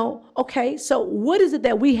 okay, so what is it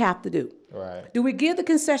that we have to do? Right. Do we give the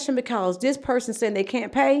concession because this person said they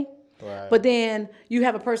can't pay? Right. But then you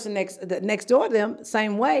have a person next door to them,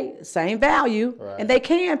 same way, same value, and they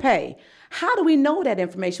can pay. How do we know that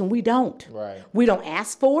information? We don't. Right. We don't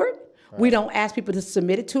ask for it. Right. We don't ask people to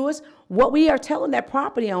submit it to us. What we are telling that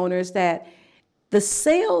property owner is that The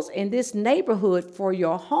sales in this neighborhood for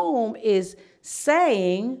your home is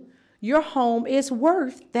saying your home is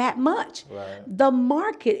worth that much. Right. The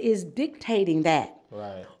market is dictating that.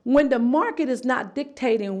 Right. When the market is not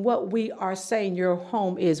dictating what we are saying your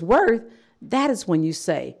home is worth, that is when you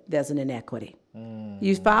say there's an inequity.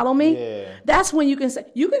 You follow me? Yeah. That's when you can say,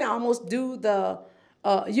 you can almost do the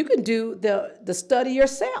study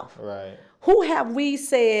yourself. Right. Who have we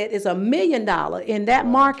said is $1 million in that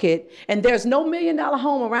market, and there's no $1 million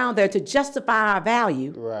home around there to justify our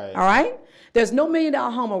value? Right. All right? There's no $1 million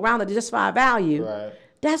home around there to justify our value. Right.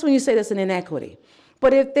 That's when you say that's an inequity.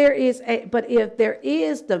 But if there is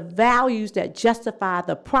the values that justify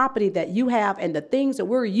the property that you have and the things that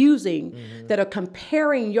we're using that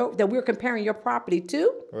we're comparing your property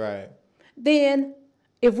to, Right. then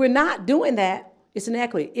if we're not doing that, it's an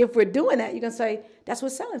equity. If we're doing that, you can say, that's what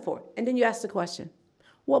it's selling for. And then you ask the question,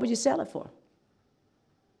 what would you sell it for?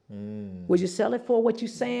 Would you sell it for what you're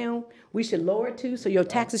saying we should lower it to so your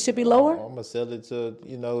taxes should be lower? I'm gonna sell it to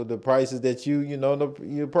the prices that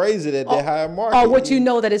you praise it at that higher market. Or what you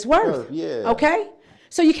know that it's worth. Yeah. Okay?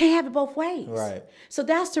 So you can't have it both ways. Right. So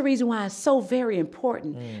that's the reason why it's so very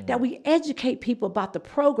important that we educate people about the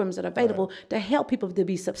programs that are available to help people to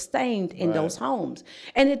be sustained in those homes.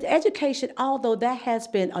 And education, although that has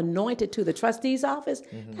been anointed to the trustee's office,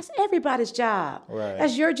 that's everybody's job. Right.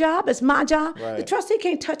 That's your job. It's my job. Right. The trustee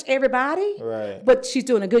can't touch everybody. Right. But she's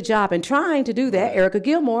doing a good job in trying to do that, Erica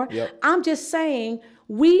Gilmore. Yep. I'm just saying,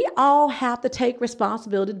 we all have to take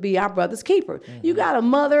responsibility to be our brother's keeper. You got a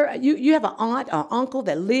mother, you have an aunt or uncle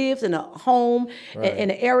that lives in a home in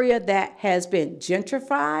an area that has been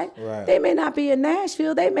gentrified. Right. They may not be in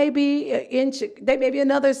Nashville. They may be in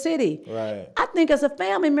another city. Right. I think as a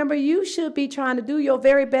family member, you should be trying to do your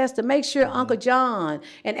very best to make sure Uncle John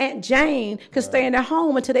and Aunt Jane can stay in their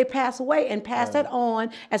home until they pass away and pass that on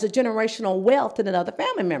as a generational wealth to another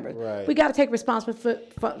family member. Right. We got to take responsibility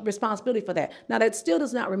for that. Now, that still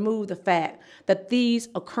does not remove the fact that these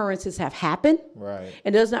occurrences have happened. Right. It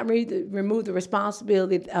does not remove the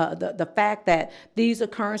responsibility, the fact that these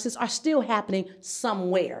occurrences are still happening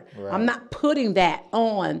somewhere. Right. I'm not putting that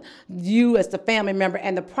on you as the family member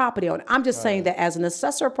and the property owner. I'm just saying that as an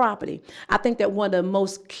assessor of property, I think that one of the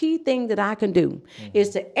most key things that I can do is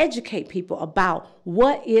to educate people about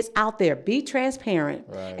what is out there. Be transparent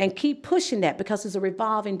and keep pushing that because it's a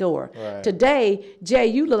revolving door. Right. Today, Jay,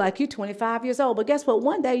 you look like you're 25 years old, but guess what?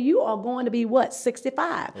 One day you are going to be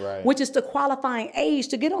 65, which is the qualifying age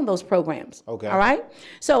to get on those programs. Okay. All right.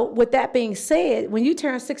 So with that being said, when you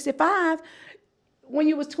turn 65, when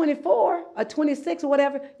you was 24 or 26 or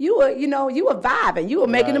whatever, you were vibing, you were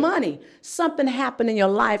making the money. Something happened in your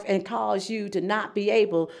life and caused you to not be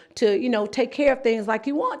able to, take care of things like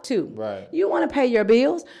you want to. Right. You want to pay your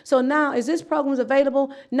bills. So now, is this program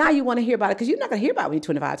available? Now you want to hear about it because you're not going to hear about it when you're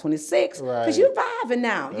 25, 26 because you're vibing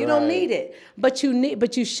now. You don't need it. But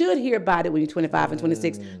you should hear about it when you're 25 and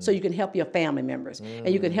 26 so you can help your family members and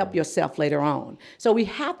you can help yourself later on. So we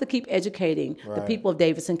have to keep educating the people of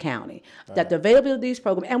Davidson County that the availability of these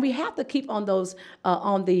programs, and we have to keep on those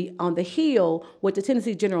on the heel with the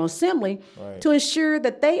Tennessee General Assembly to ensure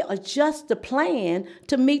that they adjust the plan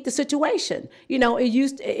to meet the situation.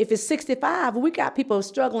 If it's 65, we got people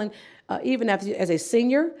struggling. Even as a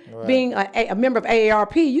senior, being a member of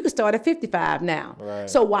AARP, you can start at 55 now. Right.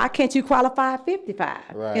 So why can't you qualify at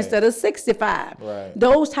 55 instead of 65? Right.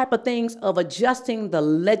 Those type of things of adjusting the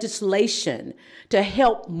legislation to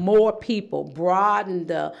help more people, broaden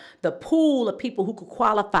the pool of people who could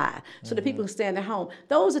qualify so that people can stay in their home.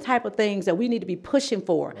 Those are the type of things that we need to be pushing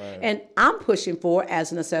for. And I'm pushing for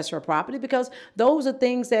as an assessor of property because those are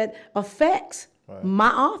things that affects my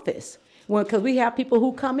office. Because we have people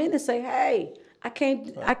who come in and say, "Hey, I can't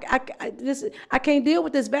deal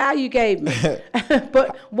with this value you gave me."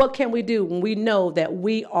 But what can we do when we know that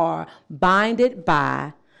we are binded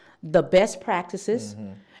by the best practices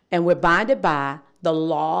and we're binded by the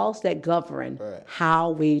laws that govern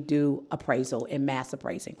how we do appraisal and mass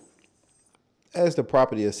appraising? As the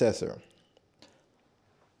property assessor,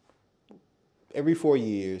 every 4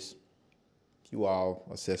 years, you all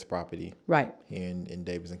assess property here in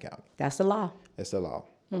Davidson County. That's the law. That's the law.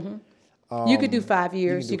 You could do 5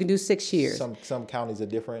 years. You can do 6 years. Some counties are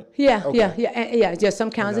different. Yeah. Some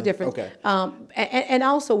counties are different. Okay. And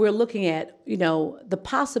also we're looking at the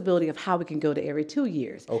possibility of how we can go to every 2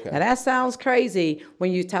 years. Okay. Now that sounds crazy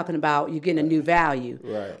when you're talking about you getting a new value.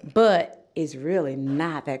 Right. But it's really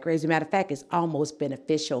not that crazy. Matter of fact, it's almost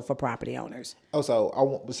beneficial for property owners.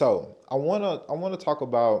 So I want to talk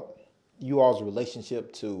about you all's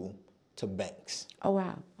relationship to banks. Oh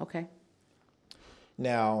wow. Okay.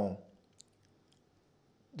 Now,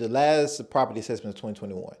 the last property assessment was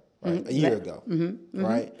 2021, right? A year ago,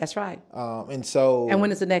 right? That's right. And so. And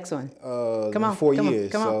when is the next one? Come on. 4 come on,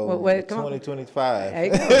 years. Come so on. Wait, come on. 2025. There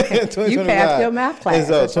you go. You passed your math class. And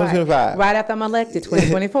so That's 2025. Right after I'm elected,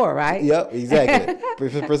 2024, right? Yep, exactly.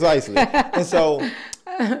 Precisely. And so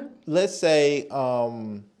let's say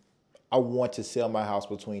I want to sell my house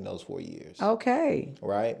between those 4 years. Okay.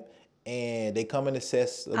 Right? And they come and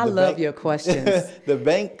assess. I love your questions. The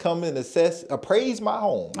bank come and appraise my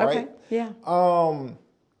home, right? Okay. Yeah.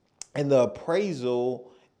 And the appraisal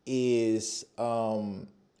is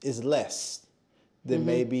less than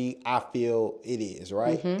maybe I feel it is,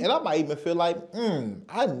 right? And I might even feel like,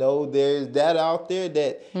 I know there's that out there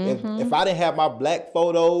that if I didn't have my black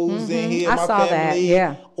photos in here, I my saw family, that,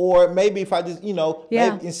 yeah. or maybe if I just, Yeah.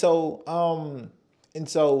 maybe, and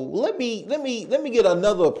so let me get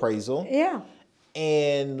another appraisal. Yeah.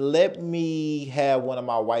 And let me have one of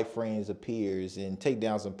my white friends appears and take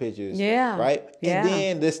down some pictures. Yeah. Right? Yeah. And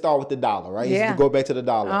then let's start with the dollar, right? Yeah. Just go back to the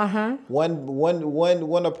dollar. Uh-huh.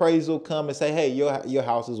 One appraisal come and say, hey, your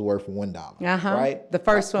house is worth $1. Uh-huh. Right? The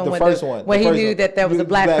first one. The first one. Where he knew that there was a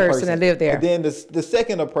black person that lived there. And then the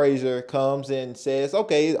second appraiser comes and says,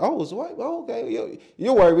 okay, it's white. Okay,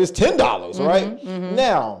 your worth is $10, right?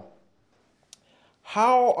 Now,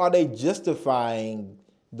 how are they justifying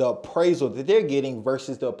the appraisal that they're getting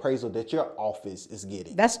versus the appraisal that your office is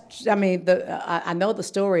getting? I know the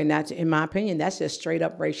story, and that's, in my opinion, that's just straight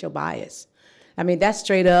up racial bias. I mean, that's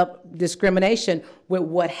straight up discrimination with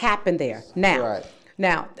what happened there. Now,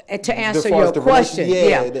 to answer your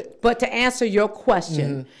question, but to answer your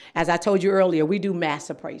question, as I told you earlier, we do mass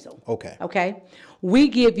appraisal. Okay. We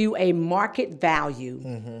give you a market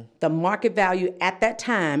value, the market value at that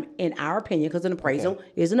time, in our opinion, because an appraisal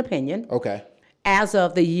is an opinion. Okay. As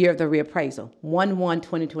of the year of the reappraisal,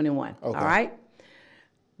 1/1/2021. Okay. All right.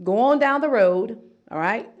 Go on down the road. All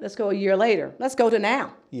right. Let's go a year later. Let's go to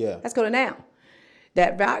now. Yeah. Let's go to now.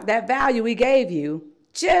 That value we gave you,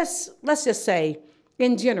 let's just say,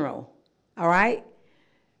 in general. All right.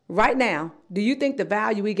 Right now, do you think the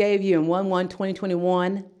value we gave you in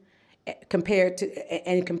 1/1/2021 compare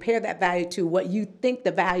that value to what you think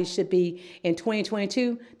the value should be in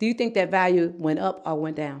 2022? Do you think that value went up or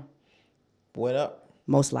went down? Went up.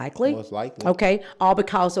 Most likely. Okay. All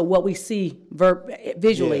because of what we see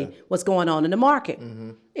visually, what's going on in the market.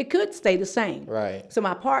 It could stay the same. Right. So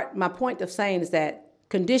my point of saying is that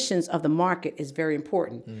conditions of the market is very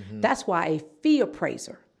important. That's why a fee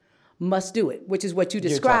appraiser must do it, which is what you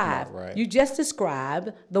described. Right. You just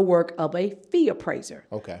described the work of a fee appraiser.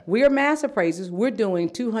 Okay. We are mass appraisers. We're doing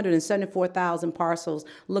 274,000 parcels,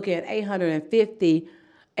 looking at 850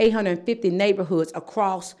 neighborhoods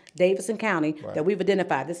across Davidson County that we've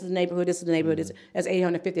identified. This is a neighborhood, this is a neighborhood, that's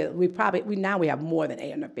 850. We have more than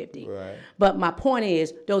 850. Right. But my point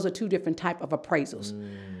is, those are two different type of appraisals.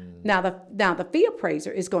 Now the fee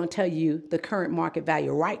appraiser is going to tell you the current market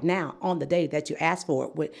value right now on the day that you asked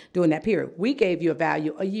for it during that period. We gave you a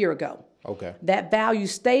value a year ago. Okay. That value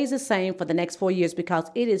stays the same for the next 4 years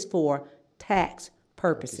because it is for tax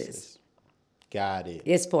purposes. Got it.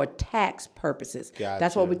 It's for tax purposes. Gotcha.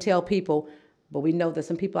 That's what we tell people, but we know there's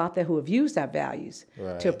some people out there who have used our values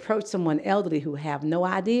to approach someone elderly who have no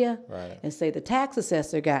idea and say the tax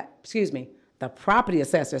assessor the property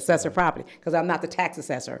assessor property, because I'm not the tax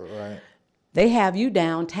assessor. Right. They have you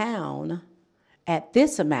downtown at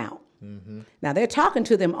this amount. Now they're talking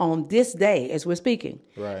to them on this day as we're speaking.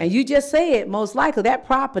 Right. And you just said most likely that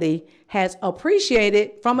property has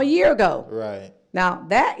appreciated from a year ago. Right. Now,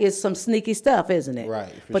 that is some sneaky stuff, isn't it?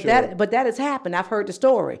 Right, but that has happened. I've heard the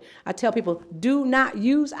story. I tell people, do not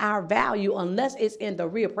use our value unless it's in the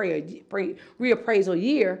reappraisal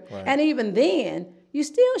year. Right. And even then, you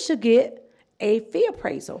still should get a fee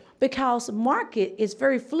appraisal because market is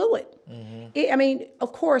very fluid.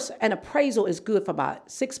 Of course, an appraisal is good for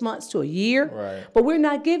about 6 months to a year, but we're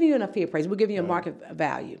not giving you a fee appraisal. We're giving you a market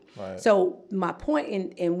value. Right. So my point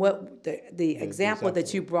in what the example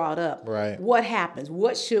that you brought up, what happens?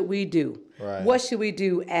 What should we do? Right. What should we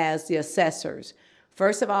do as the assessors?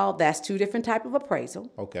 First of all, that's two different type of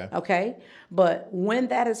appraisal. Okay. But when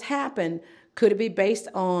that has happened, could it be based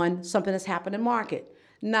on something that's happened in market?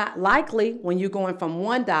 Not likely when you're going from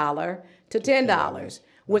 $1 to $10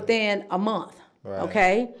 within a month.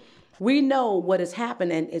 Okay, we know what has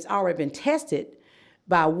happened, and it's already been tested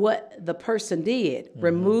by what the person did.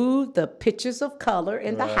 Removed the pictures of color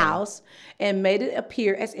in the house and made it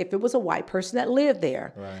appear as if it was a white person that lived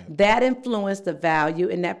there. That influenced the value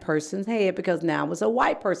in that person's head because now it was a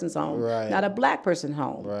white person's home, not a black person's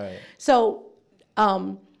home. So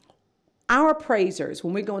our appraisers,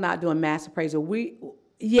 when we're going out doing mass appraisal, we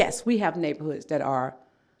have neighborhoods that are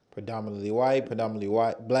Predominantly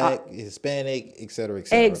white, black, Hispanic, et cetera, et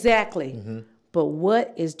cetera. Exactly. But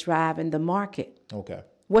what is driving the market? Okay.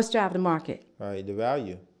 What's driving the market? Right, the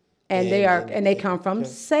value. And they come from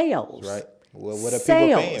sales. Right. Well, what are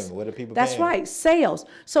Sales. people paying? What are people That's paying? right, sales.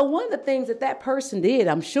 So one of the things that person did,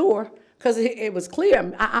 I'm sure, because it was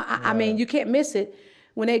clear. I mean, you can't miss it.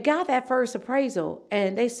 When they got that first appraisal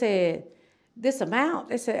and they said this amount,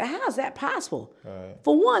 they said, how is that possible? Right.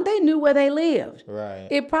 For one, they knew where they lived. Right.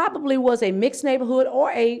 It probably was a mixed neighborhood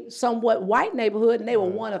or a somewhat white neighborhood, and they were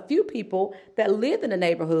one of few people that lived in the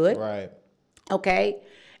neighborhood. Right. Okay.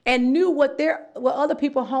 And knew what other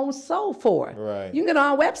people's homes sold for. Right. You can get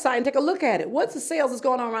on our website and take a look at it. What's the sales that's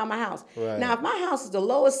going on around my house? Right. Now, if my house is the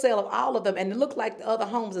lowest sale of all of them, and it looked like the other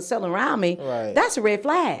homes are selling around me, Right. that's a red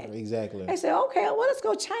flag. Exactly. They say, okay, well, let's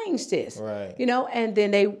go change this. Right. And then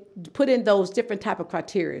they put in those different type of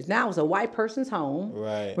criteria. Now it was a white person's home.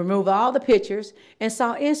 Right. Remove all the pictures and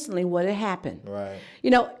saw instantly what had happened. Right.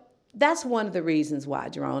 That's one of the reasons why,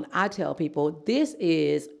 Jerome, I tell people this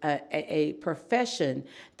is a profession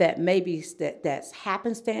that maybe that's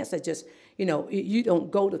happenstance, that just, you don't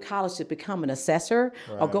go to college to become an assessor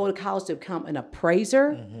or go to college to become an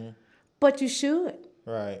appraiser, but you should.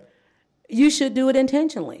 Right. You should do it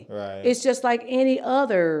intentionally. Right. It's just like any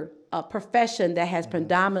other profession that has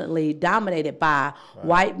predominantly dominated by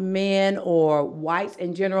white men or whites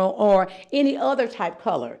in general or any other type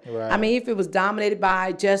color. Right. I mean, if it was dominated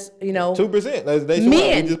by just, 2%.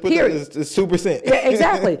 Men, Just put period. it's 2%. Yeah,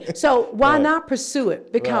 exactly. So why Right. not pursue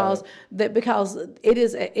it? Because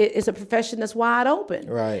it's a profession that's wide open,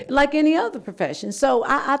 Right. like any other profession. So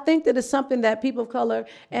I think that it's something that people of color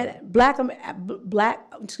and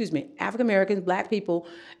African Americans, Black people,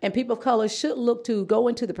 and people of color should look to go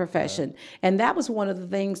into the profession. And that was one of the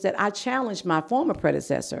things that I challenged my former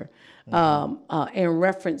predecessor in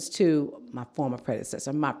reference to my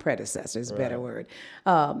predecessor is a better word,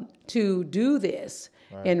 to do this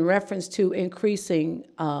in reference to increasing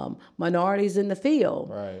minorities in the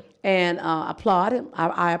field. Right. And applaud him.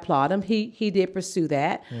 I applaud him. He did pursue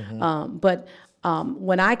that. But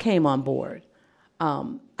when I came on board,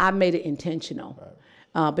 I made it intentional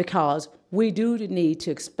because we do need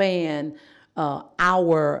to expand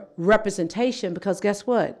our representation, because guess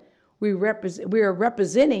what? We are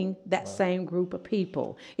representing that same group of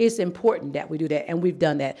people. It's important that we do that, and we've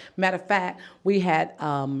done that. Matter of fact, we had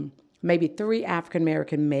maybe 3 African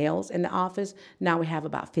American males in the office. Now we have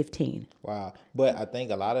about 15. Wow. But I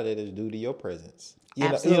think a lot of that is due to your presence.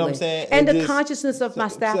 Absolutely. You know what I'm saying? And the consciousness of my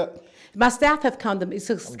staff. My staff have come to me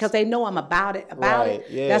because they know I'm about it. Right,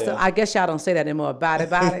 yeah. I guess y'all don't say that anymore. About it.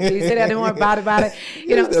 Can you say that anymore? About it.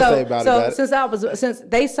 Since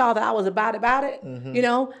they saw that I was about it.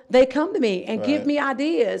 They come to me and give me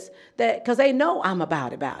ideas because they know I'm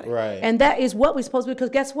about it. Right. And that is what we're supposed to do. Because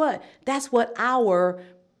guess what? That's what our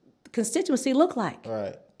constituency look like.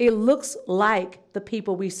 Right. It looks like the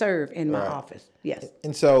people we serve in my office. Yes.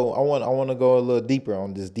 And so I want to go a little deeper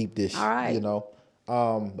on this deep dish. All right.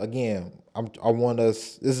 Again,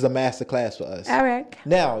 this is a master class for us. All right.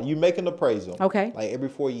 Now, you make an appraisal. Okay. Like every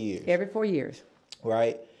 4 years. Every 4 years.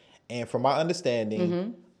 Right? And from my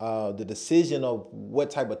understanding, the decision of what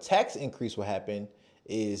type of tax increase will happen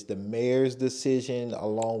is the mayor's decision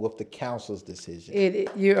along with the council's decision.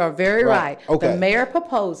 You are very right. Okay. The mayor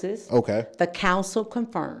proposes. Okay. The council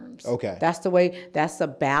confirms. Okay. That's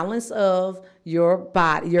the balance of your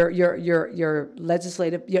body, your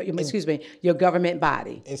legislative, your government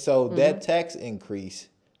body. And so that tax increase,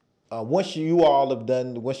 once your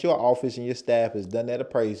office and your staff has done that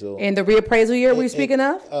appraisal. In the reappraisal year we're speaking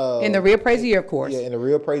of? In the reappraisal year, of course. Yeah, in the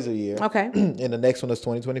reappraisal year. Okay. And the next one is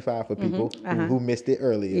 2025 for people who missed it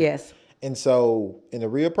earlier. Yes. And so in the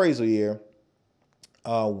reappraisal year,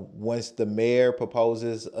 once the mayor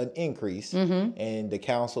proposes an increase and the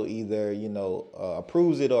council either,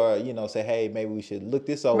 approves it or, say, hey, maybe we should look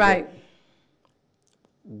this over. Right.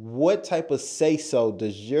 What type of say-so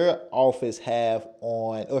does your office have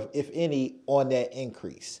on, or if any, on that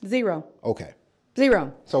increase? 0. Okay.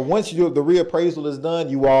 0. So once the reappraisal is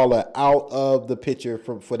done, you all are out of the picture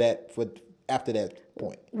for after that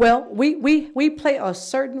point. Well, we play a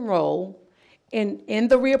certain role in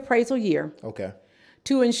the reappraisal year. Okay.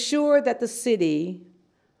 To ensure that the city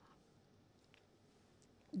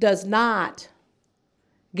does not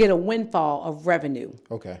get a windfall of revenue.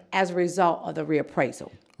 Okay. As a result of the reappraisal.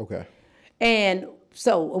 Okay. And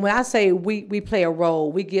so when I say we play a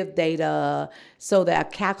role, we give data so that a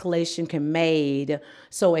calculation can be made,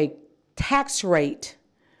 so a tax rate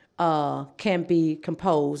can be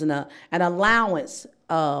composed, and an allowance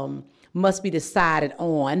must be decided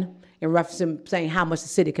on in reference to saying how much the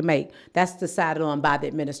city can make. That's decided on by the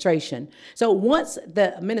administration. So once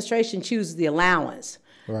the administration chooses the allowance,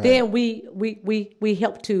 then we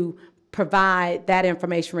help to provide that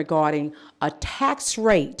information regarding a tax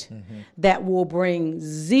rate that will bring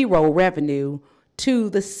zero revenue to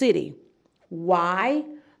the city. Why?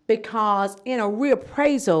 Because in a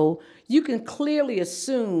reappraisal, you can clearly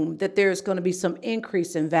assume that there's going to be some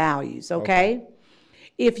increase in values, okay?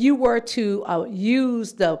 If you were to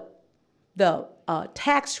use the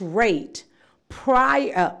tax rate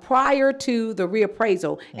prior to the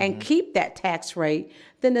reappraisal and keep that tax rate,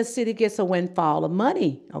 then the city gets a windfall of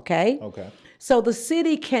money, okay? Okay. So the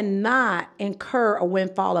city cannot incur a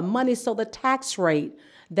windfall of money, so the tax rate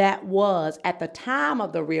that was at the time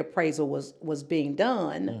of the reappraisal was being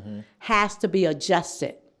done has to be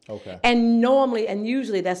adjusted. Okay. And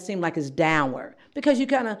usually that seems like it's downward because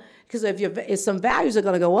if some values are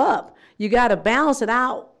going to go up, you got to balance it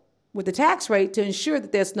out with the tax rate to ensure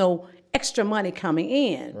that there's no extra money coming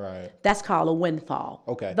in. Right. That's called a windfall.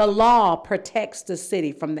 Okay. The law protects the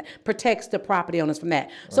city from that, protects the property owners from that.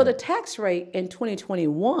 So the tax rate in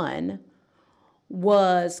 2021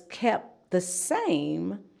 was kept the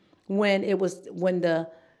same when the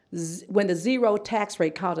zero tax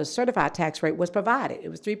rate, called a certified tax rate, was provided. It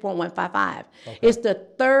was 3.155. Okay. It's the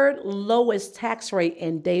third lowest tax rate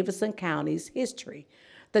in Davidson County's history.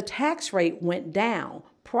 The tax rate went down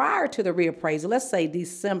prior to the reappraisal. Let's say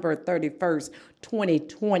December 31st,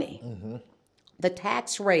 2020. The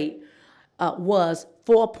tax rate was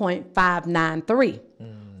 4.593.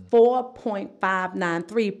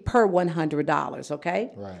 4.593 per $100,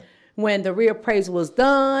 okay? Right. When the reappraisal was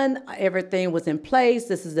done, everything was in place.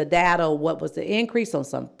 This is the data of what was the increase on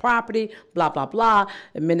some property, blah, blah, blah.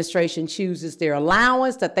 Administration chooses their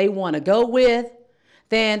allowance that they want to go with.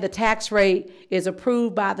 Then the tax rate is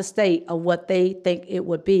approved by the state of what they think it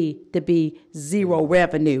would be to be zero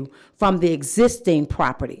revenue from the existing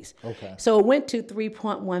properties. Okay. So it went to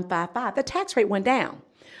 3.155. The tax rate went down.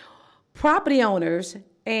 Property owners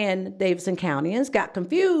and Davidson Countyans got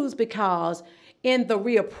confused because in the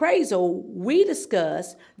reappraisal, we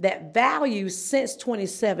discussed that values since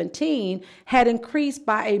 2017 had increased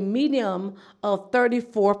by a median of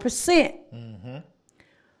 34%.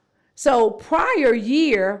 So prior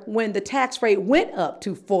year, when the tax rate went up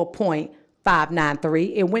to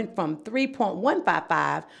 4.593, it went from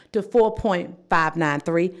 3.155 to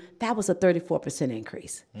 4.593. That was a 34%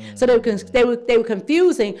 increase. So they were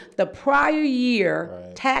confusing the prior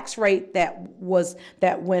year tax rate that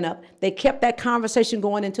went up. They kept that conversation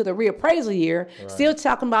going into the reappraisal year, still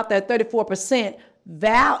talking about that 34%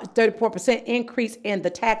 34% increase in the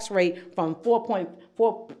tax rate from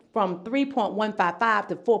 3.155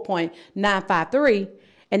 to 4.953.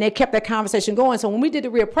 And they kept that conversation going. So when we did the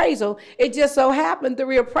reappraisal, it just so happened the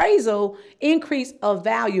reappraisal increase of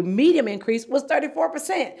value, medium increase, was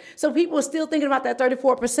 34%. So people were still thinking about that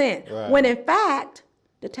 34%, when in fact,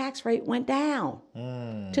 the tax rate went down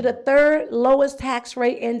to the third lowest tax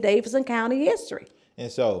rate in Davidson County history.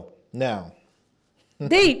 And so now,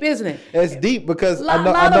 deep, isn't it? it's deep because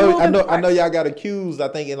I know y'all got accused, I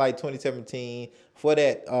think in like 2017 for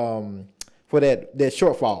that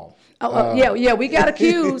shortfall. Yeah, we got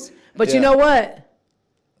accused, but you know what?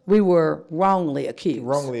 We were wrongly accused.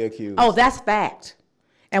 Oh, that's fact.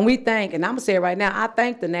 And we thank, and I'm gonna say it right now, I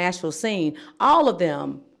thank the Nashville scene. All of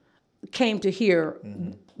them came to hear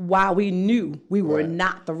why we knew we were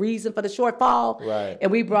not the reason for the shortfall. Right. And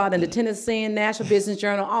we brought in the Tennessee National Business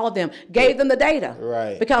Journal, all of them, gave them the data.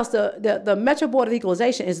 Right. Because the Metro Board of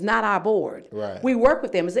Equalization is not our board. Right. We work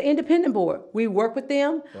with them. It's an independent board. We work with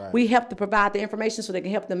them. Right. We help to provide the information so they can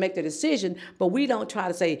help them make their decision, but we don't try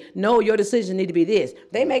to say, no, your decision need to be this.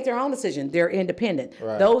 They make their own decision. They're independent.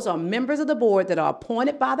 Right. Those are members of the board that are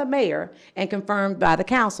appointed by the mayor and confirmed by the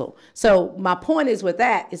council. So my point is with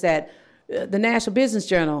that is that the National Business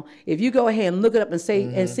Journal, if you go ahead and look it up and say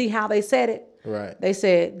and see how they said it, they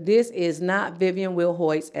said this is not Vivian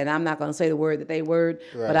Wilhoite, and I'm not going to say the word that they word,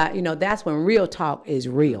 but that's when real talk is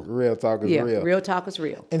real. Real talk is real. Real talk is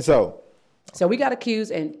real. And so we got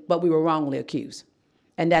accused, but we were wrongly accused,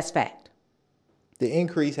 and that's fact. The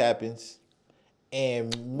increase happens,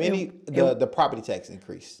 and the property tax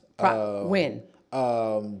increase. When?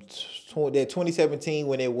 2017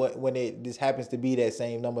 when this happens to be that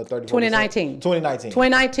same number, 34%.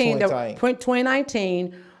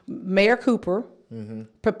 2019, Mayor Cooper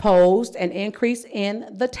proposed an increase in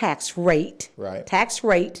the tax rate. Right. Tax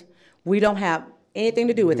rate. We don't have anything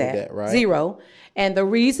to do with that. Right. Zero. And the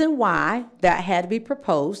reason why that had to be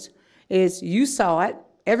proposed is you saw it,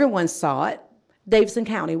 everyone saw it. Davidson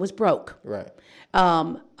County was broke. Right.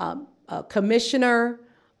 Commissioner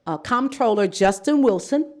Comptroller Justin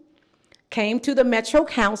Wilson came to the Metro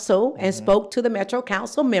Council and spoke to the Metro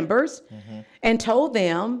Council members and told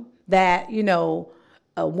them that,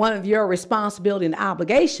 one of your responsibility and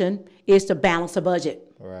obligation is to balance a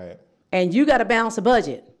budget. Right. And you got to balance a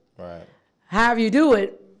budget. Right. However you do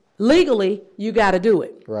it, legally, you got to do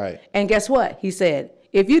it. Right. And guess what? He said,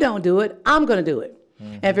 if you don't do it, I'm going to do it.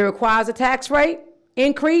 And if it requires a tax rate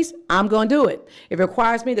increase, I'm going to do it. If it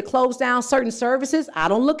requires me to close down certain services, I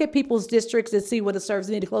don't look at people's districts and see what the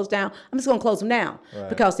services need to close down. I'm just going to close them down. Right.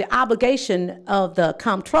 Because the obligation of the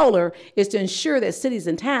comptroller is to ensure that cities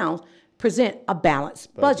and towns present a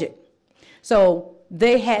balanced budget. So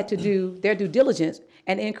they had to do their due diligence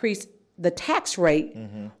and increase the tax rate,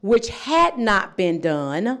 which had not been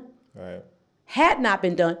done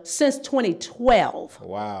since 2012.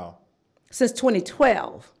 Wow. Since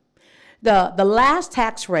 2012. The last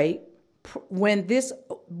tax rate, when this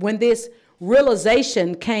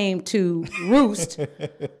realization came to roost,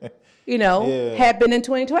 had been in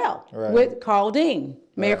 2012 with Carl Dean,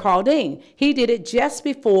 Mayor Carl Dean. He did it just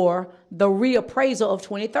before the reappraisal of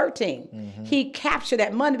 2013. He captured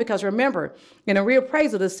that money because, remember, in a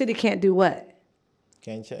reappraisal, the city can't do what?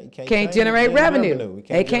 Can't generate revenue.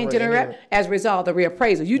 They can't generate as a result of the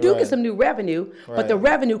reappraisal. You do get some new revenue, but the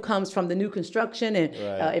revenue comes from the new construction. And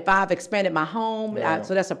if I've expanded my home,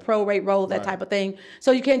 so that's a prorate roll, that type of thing.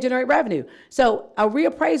 So you can't generate revenue. So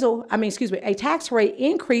a tax rate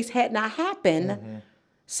increase had not happened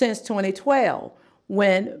since 2012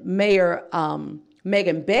 when Mayor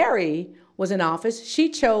Megan Barry was in office. She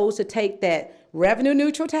chose to take that revenue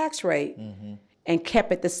neutral tax rate and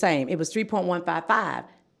kept it the same. It was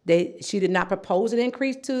 3.155. She did not propose an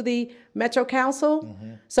increase to the Metro Council,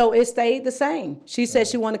 so it stayed the same. She said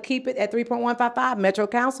she wanted to keep it at 3.155. Metro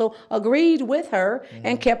Council agreed with her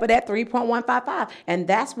and kept it at 3.155, and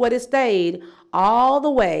that's what it stayed all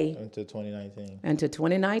the way until 2019. Until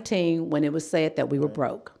 2019, when it was said that we were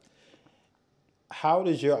broke. How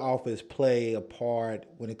does your office play a part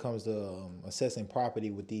when it comes to assessing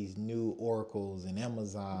property with these new Oracles and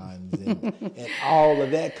Amazons and all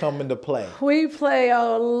of that come into play? We play a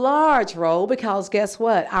large role because guess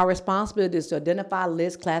what? Our responsibility is to identify,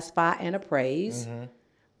 list, classify, and appraise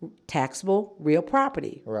taxable real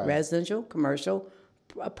property, residential, commercial,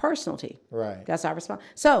 personality. Right. That's our response.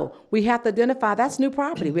 So we have to identify that's new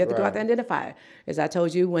property. We have to go out there and identify it. As I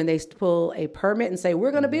told you, when they pull a permit and say,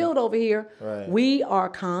 we're going to build over here, we are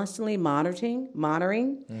constantly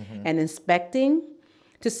monitoring and inspecting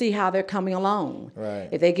to see how they're coming along. Right.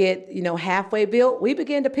 If they get, halfway built, we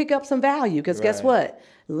begin to pick up some value because guess what?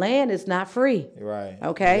 Land is not free. Right.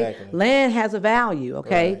 Okay. Exactly. Land has a value.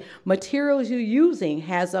 Okay. Right. Materials you're using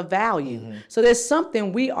has a value. So there's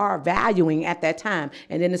something we are valuing at that time,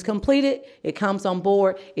 and then it's completed. It comes on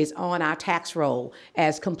board. It's on our tax roll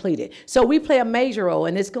as completed. So we play a major role,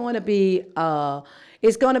 and it's going to be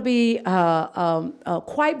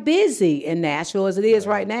quite busy in Nashville as it is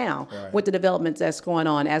right now with the developments that's going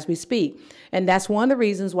on as we speak. And that's one of the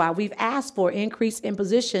reasons why we've asked for increase in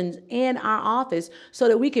positions in our office so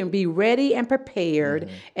that we can be ready and prepared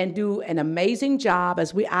and do an amazing job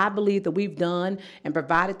I believe that we've done and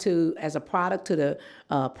provided as a product to the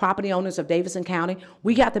property owners of Davidson County.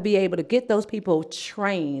 We got to be able to get those people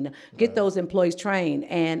trained, get those employees trained,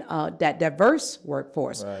 and that diverse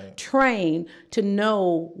workforce trained to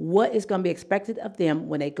know what is going to be expected of them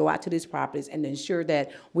when they go out to these properties and ensure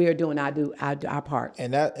that we are doing our part.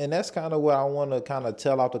 And that's kind of what I want to kind of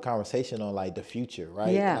tell off the conversation on, like the future,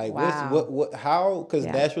 right? Yeah. Like Wow. how? Because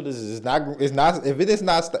Nashville is not. If it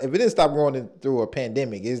didn't stop growing through a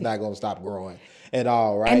pandemic, it's not going to stop growing at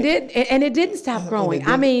all, right? And it didn't stop growing.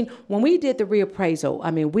 I mean, when we did the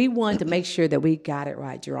reappraisal, we wanted to make sure that we got it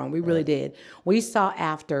right, Jerome. We really did. We saw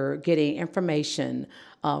after getting information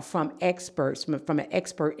from experts, from an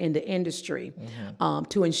expert in the industry,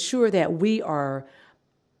 to ensure that we are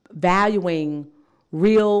valuing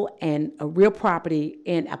real property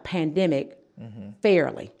in a pandemic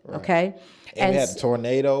fairly, okay? And we had a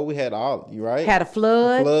tornado. We had Had a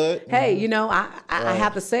flood. Hey, Mm-hmm. I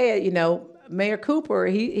have to say it, Mayor Cooper,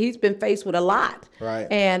 he's been faced with a lot. Right.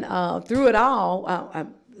 And through it all,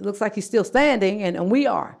 it looks like he's still standing, and we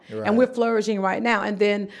are. Right. And we're flourishing right now. And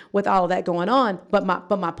then with all of that going on, but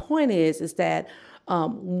my point is that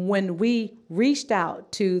when we reached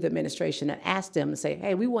out to the administration and asked them to say,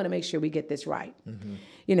 hey, we want to make sure we get this right.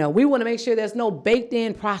 We want to make sure there's no baked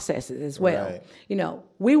in processes as well. Right.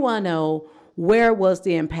 We want to know where was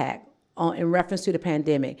the impact in reference to the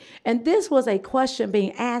pandemic. And this was a question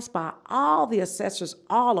being asked by all the assessors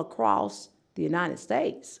all across the United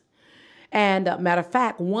States. And matter of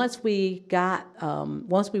fact, once we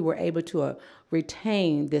were able to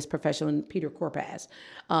retain this professional, Peter Corpaz,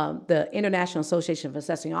 the International Association of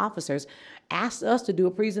Assessing Officers asked us to do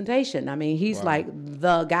a presentation. I mean, he's like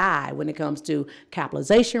the guy when it comes to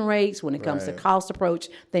capitalization rates, when it comes to cost approach,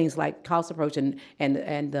 things like cost approach and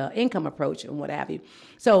the income approach and what have you.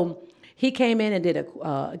 So he came in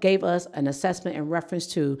and gave us an assessment in reference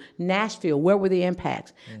to Nashville. Where were the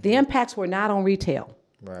impacts? The impacts were not on retail.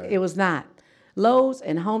 It was not. Lowe's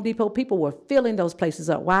and Home Depot, people were filling those places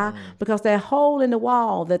up. Why? Because that hole in the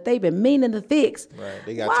wall that they've been meaning to fix. Right.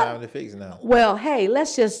 They got time to fix now. Well, hey,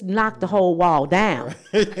 let's just knock the whole wall down.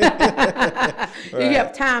 You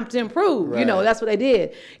have time to improve. You know, that's what they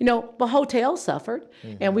did. You know, but hotels suffered.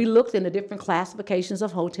 And we looked in the different classifications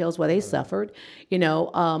of hotels where they suffered. You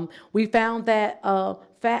know, we found that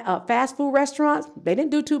fast food restaurants, they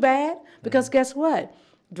didn't do too bad because guess what?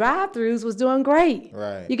 Drive-throughs was doing great.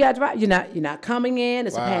 Right. You got you're not coming in.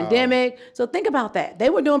 It's a pandemic. So think about that. They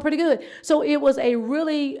were doing pretty good. So it was a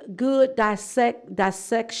really good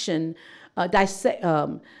parting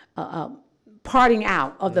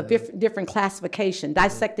out of the different classification,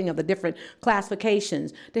 dissecting of the different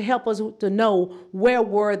classifications to help us to know where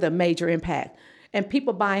were the major impact. And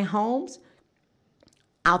people buying homes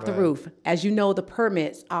out the roof. As you know, the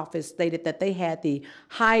permits office stated that they had the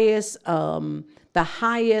highest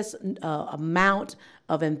amount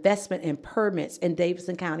of investment in permits in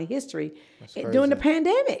Davidson County history during the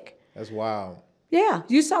pandemic. That's wild. Yeah,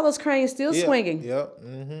 you saw those cranes still swinging. Yep.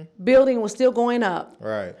 Mm-hmm. Building was still going up.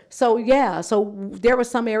 Right. So there were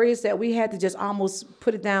some areas that we had to just almost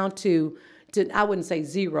put it down to I wouldn't say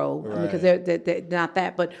zero because they're not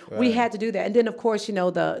that, but we had to do that. And then of course, you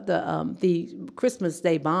know, the Christmas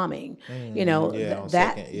Day bombing, you know,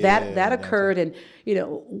 that occurred, and you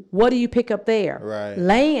know, what do you pick up there? Right.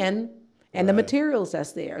 Land and the materials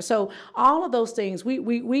that's there. So all of those things we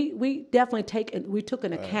definitely took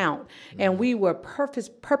an account, and we were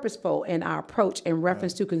purposeful in our approach in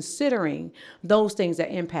reference to considering those things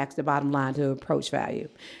that impacts the bottom line to approach value.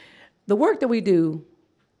 The work that we do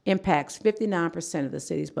impacts 59% of the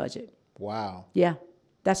city's budget. Wow. Yeah,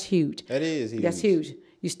 that's huge. That is huge. That's huge.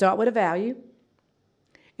 You start with a value,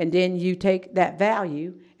 and then you take that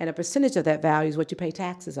value, and a percentage of that value is what you pay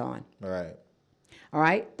taxes on. Right. All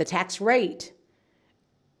right? The tax rate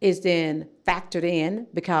is then factored in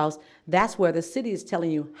because that's where the city is telling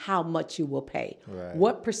you how much you will pay. Right.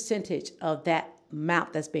 What percentage of that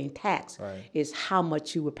amount that's being taxed is how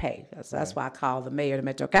much you would pay. That's why I call the mayor, the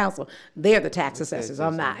Metro Council. They're the tax assessors.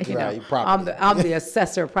 I'm not. You know, I'm the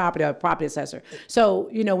assessor, property assessor. So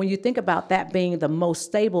you know, when you think about that being the most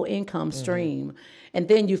stable income stream, and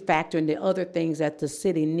then you factor in the other things that the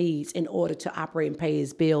city needs in order to operate and pay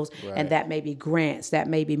its bills, and that may be grants, that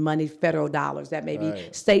may be money, federal dollars, that may be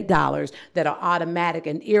state dollars that are automatic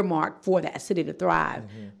and earmarked for that city to thrive.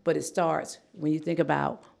 But it starts when you think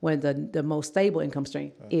about when the most stable income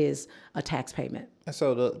stream is a tax payment. And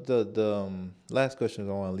so the last question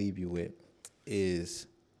I want to leave you with is,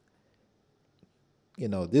 you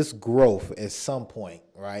know, this growth at some point,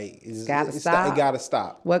 right? It got to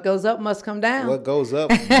stop. What goes up must come down. What goes up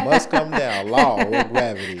must come down. Law of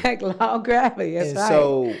gravity. Heck, law of gravity. That's right.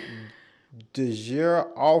 So does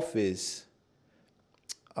your office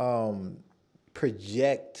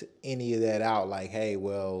project any of that out? Like, hey,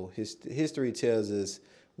 well, history tells us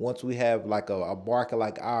once we have like a market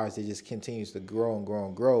like ours that just continues to grow and grow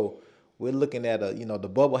and grow, we're looking at the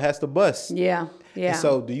bubble has to bust. Yeah. And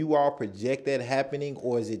so do you all project that happening,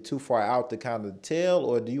 or is it too far out to kind of tell,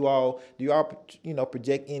 or do you all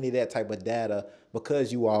project any of that type of data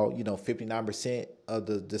because you all 59% of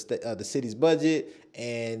the city's budget,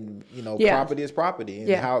 and property is property,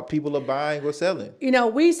 and how people are buying or selling.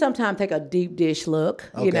 We sometimes take a deep dish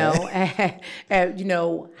look, at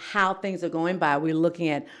how things are going by. We're looking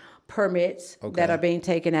at permits that are being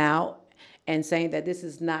taken out and saying that this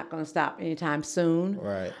is not going to stop anytime soon.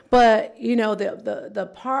 Right. But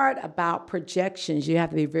the part about projections, you have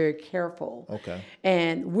to be very careful. Okay.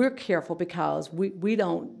 And we're careful because we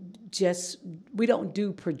don't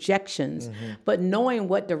do projections, but knowing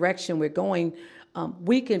what direction we're going,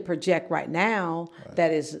 we can project right now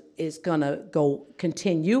that is going to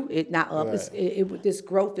continue. It not up. Right. This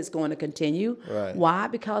growth is going to continue. Right. Why?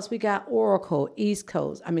 Because we got Oracle,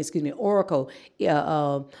 Oracle,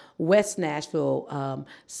 West Nashville,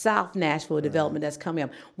 South Nashville development that's coming up.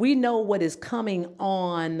 We know what is coming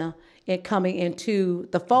on and coming into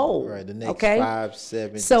the fold. Right, the next 5,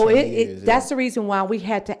 7, so 10 years. That's the reason why we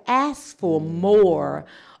had to ask for more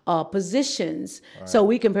positions so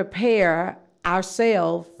we can prepare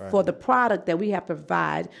ourselves for the product that we have to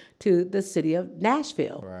provide to the city of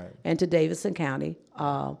Nashville and to Davidson County,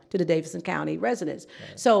 to the Davidson County residents.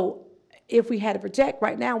 So if we had to project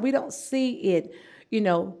right now, we don't see it,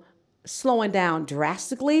 slowing down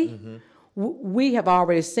drastically. We have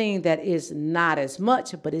already seen that it's not as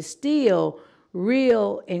much, but it's still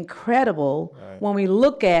real incredible when we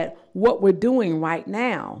look at what we're doing right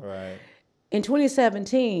now. In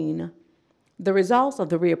 2017, the results of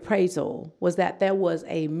the reappraisal was that there was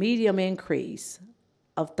a medium increase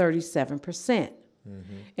of 37%.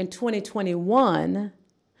 In 2021,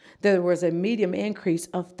 there was a medium increase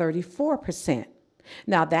of 34%.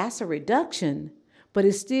 Now, that's a reduction, but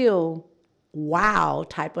it's still wow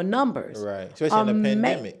type of numbers. Especially in the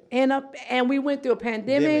pandemic. And we went through a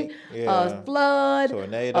pandemic, a flood,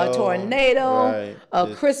 a tornado,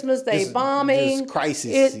 a Christmas Day bombing. Just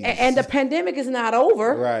crisis. And the pandemic is not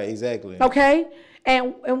over. Exactly. Okay?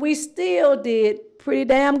 And we still did pretty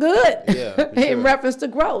damn good in reference to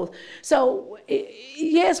growth. So,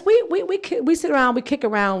 yes, we sit around, we kick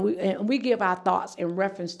around, and we give our thoughts in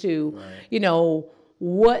reference to,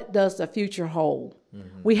 what does the future hold?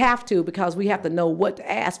 We have to, because we have to know what to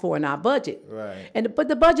ask for in our budget. But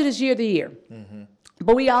the budget is year to year.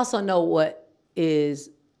 But we also know what is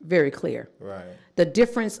very clear. The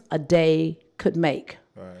difference a day could make.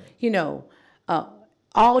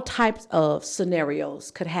 All types of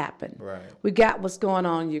scenarios could happen. We got what's going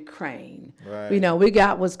on in Ukraine. We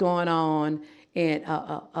got what's going on in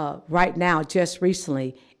right now, just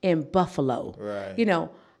recently in Buffalo.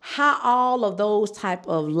 How all of those type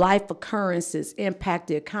of life occurrences impact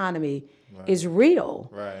the economy is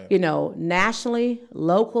real. Nationally,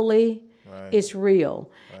 locally, it's real.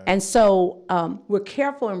 And so we're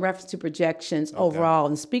careful in reference to projections overall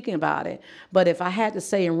and speaking about it. But if I had to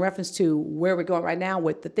say in reference to where we're going right now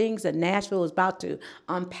with the things that Nashville is about to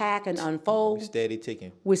unpack and unfold,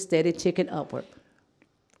 we're steady ticking upward.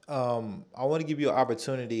 I want to give you an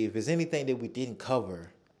opportunity, if there's anything that we didn't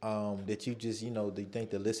cover, that you just, that you think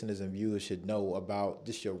the listeners and viewers should know about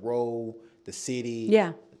just your role, the city,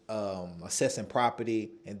 assessing property,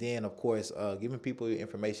 and then, of course, giving people your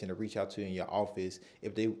information to reach out to in your office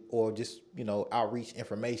if they, or just, outreach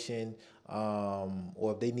information,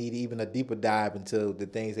 or if they need even a deeper dive into the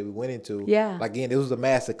things that we went into. Like, again, this was a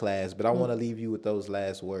master class, but I want to leave you with those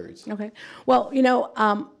last words. Okay. Well,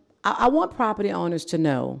 I want property owners to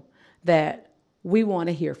know that we want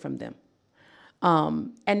to hear from them.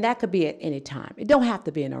 And that could be at any time. It don't have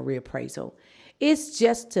to be in a reappraisal. It's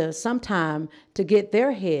just sometime to get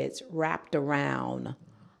their heads wrapped around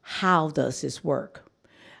how does this work.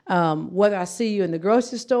 Whether I see you in the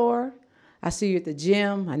grocery store, I see you at the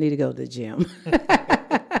gym, I need to go to the gym.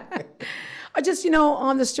 Or just,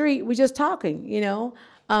 on the street, we're just talking,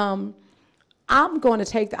 I'm going to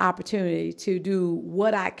take the opportunity to do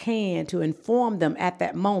what I can to inform them at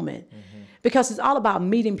that moment. Because it's all about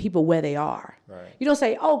meeting people where they are. You don't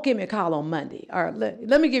say, oh, give me a call on Monday, or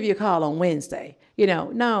let me give you a call on Wednesday.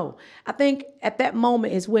 No. I think at that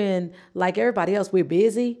moment is when, like everybody else, we're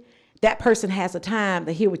busy. That person has the time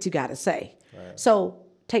to hear what you got to say. So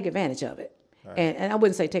take advantage of it. And I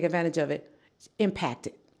wouldn't say take advantage of it, impact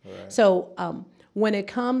it. So when it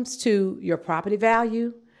comes to your property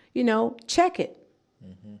value, check it.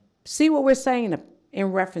 See what we're saying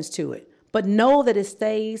in reference to it. But know that it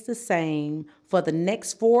stays the same for the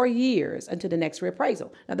next 4 years until the next reappraisal.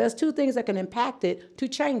 Now, there's two things that can impact it to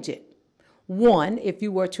change it. One, if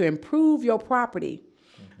you were to improve your property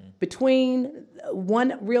between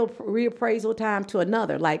one real reappraisal time to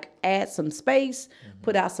another, like add some space,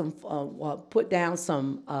 put down some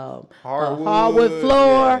hardwood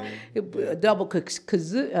floor, double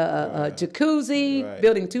jacuzzi,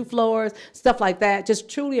 building 2 floors, stuff like that. Just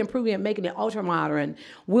truly improving and making it ultra modern.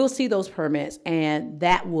 We'll see those permits, and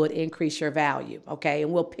that would increase your value. Okay,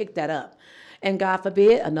 and we'll pick that up. And God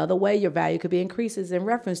forbid, another way your value could be increased is in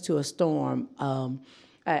reference to a storm.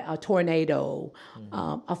 A tornado,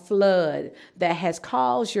 a flood that has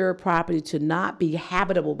caused your property to not be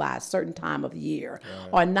habitable by a certain time of the year,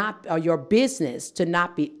 or your business to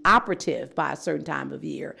not be operative by a certain time of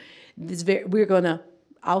year. We're going to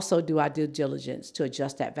also do our due diligence to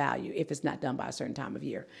adjust that value if it's not done by a certain time of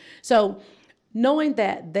year. So knowing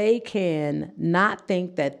that they can not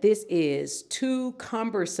think that this is too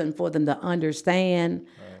cumbersome for them to understand,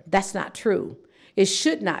 that's not true. It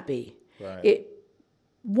should not be.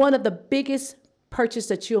 One of the biggest purchases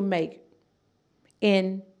that you'll make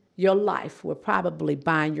in your life will probably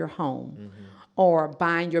buying your home or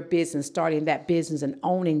buying your business, starting that business and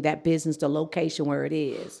owning that business, the location where it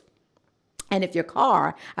is. And if your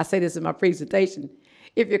car, I say this in my presentation,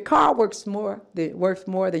 If your car worth more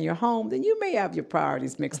than your home, then you may have your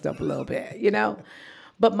priorities mixed up a little bit, you know.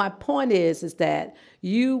 But my point is that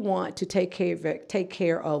you want to take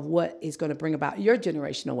care of what is going to bring about your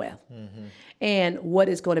generational wealth, and what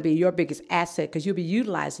is going to be your biggest asset, because you'll be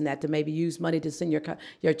utilizing that to maybe use money to send your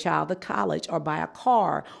child to college, or buy a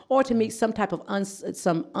car, or to meet some type of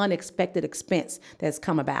some unexpected expense that's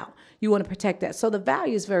come about. You want to protect that. So the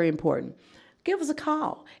value is very important. Give us a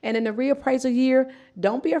call. And in the reappraisal year,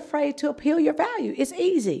 don't be afraid to appeal your value. It's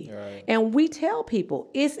easy. Right. And we tell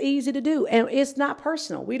people it's easy to do. And it's not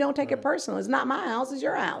personal. We don't take it personal. It's not my house, it's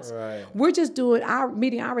your house. Right. We're just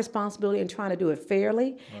meeting our responsibility and trying to do it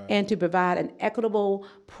fairly, and to provide an equitable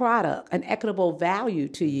product, an equitable value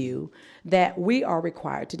to you that we are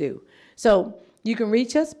required to do. So you can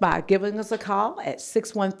reach us by giving us a call at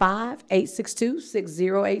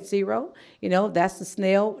 615-862-6080. You know, that's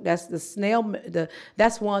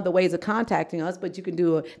one of the ways of contacting us. But you can if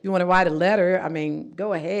you want to write a letter, I mean,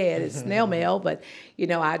 go ahead. It's snail mail. But, you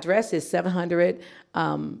know, our address is 700,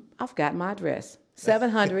 I've forgotten my address,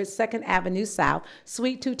 700 2nd Avenue South,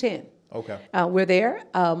 Suite 210. Okay. We're there.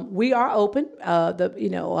 We are open.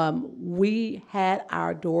 We had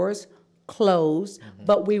our doors closed,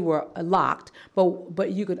 but we were locked.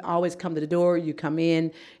 But you could always come to the door. You come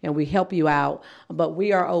in, and we help you out. But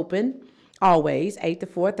we are open always, 8 to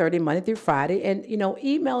 4:30, Monday through Friday. And, you know,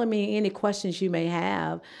 emailing me any questions you may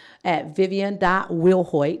have at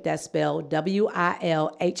Vivian.Wilhoite, that's spelled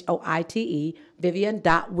Wilhoite,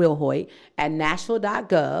 Vivian.Wilhoite at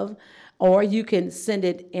Nashville.gov. Or you can send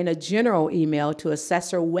it in a general email to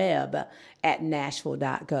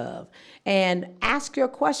assessorweb@nashville.gov, and ask your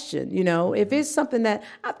question. You know, if it's something that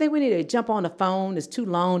I think we need to jump on the phone, it's too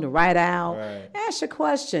long to write out, ask your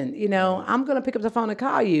question. You know, I'm going to pick up the phone and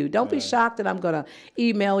call you. Don't be shocked that I'm going to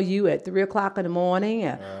email you at 3 o'clock in the morning,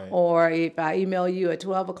 or if I email you at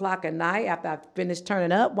 12 o'clock at night after I finish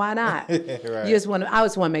turning up, why not? I just want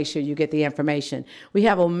to make sure you get the information. We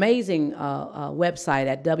have an amazing website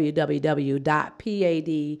at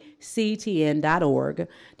www.padctn.org.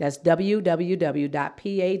 That's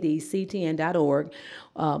www.padctn.org.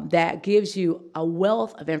 That gives you a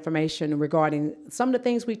wealth of information regarding some of the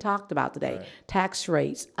things we talked about today. Tax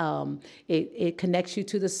rates. It connects you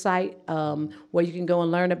to the site where you can go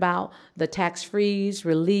and learn about the tax freeze,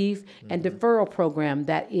 relief, and deferral program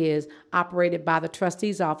that is operated by the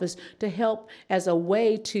trustee's office to help as a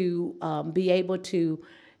way to be able to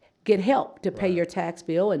get help to pay your tax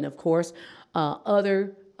bill. And of course,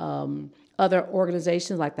 other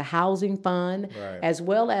organizations like the Housing Fund, as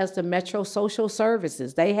well as the Metro Social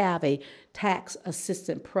Services. They have a tax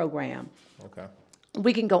assistant program. Okay.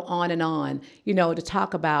 We can go on and on, you know, to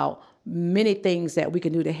talk about many things that we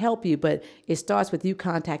can do to help you, but it starts with you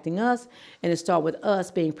contacting us, and it starts with us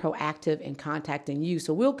being proactive in contacting you.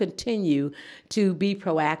 So we'll continue to be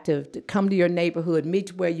proactive, to come to your neighborhood, meet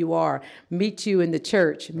you where you are, meet you in the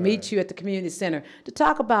church, meet you at the community center, to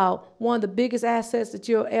talk about one of the biggest assets that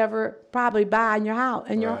you'll ever probably buy in your house,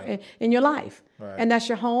 in your life. And that's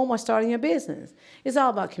your home or starting your business. It's all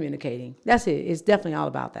about communicating. That's it. It's definitely all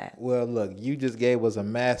about that. Well, look, you just gave us a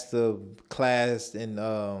master class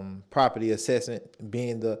in property assessment,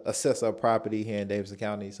 being the assessor of property here in Davidson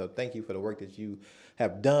County. So thank you for the work that you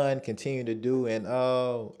have done, continue to do, and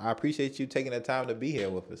I appreciate you taking the time to be here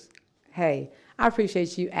with us. Hey, I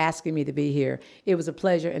appreciate you asking me to be here. It was a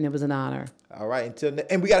pleasure and it was an honor. All right,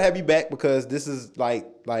 and we gotta have you back, because this is like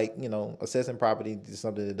you know, assessing property is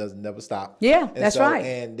something that doesn't never stop. Yeah, that's right.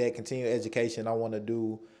 And that continued education, I want to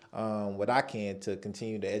do what I can to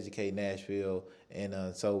continue to educate Nashville, and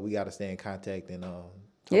so we got to stay in contact and hope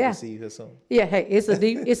to see you here soon. Yeah, hey, it's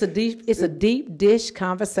a deep dish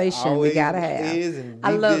conversation we gotta have. It is, and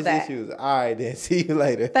I love deep that. issues. All right, then, see you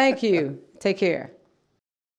later. Thank you. Take care.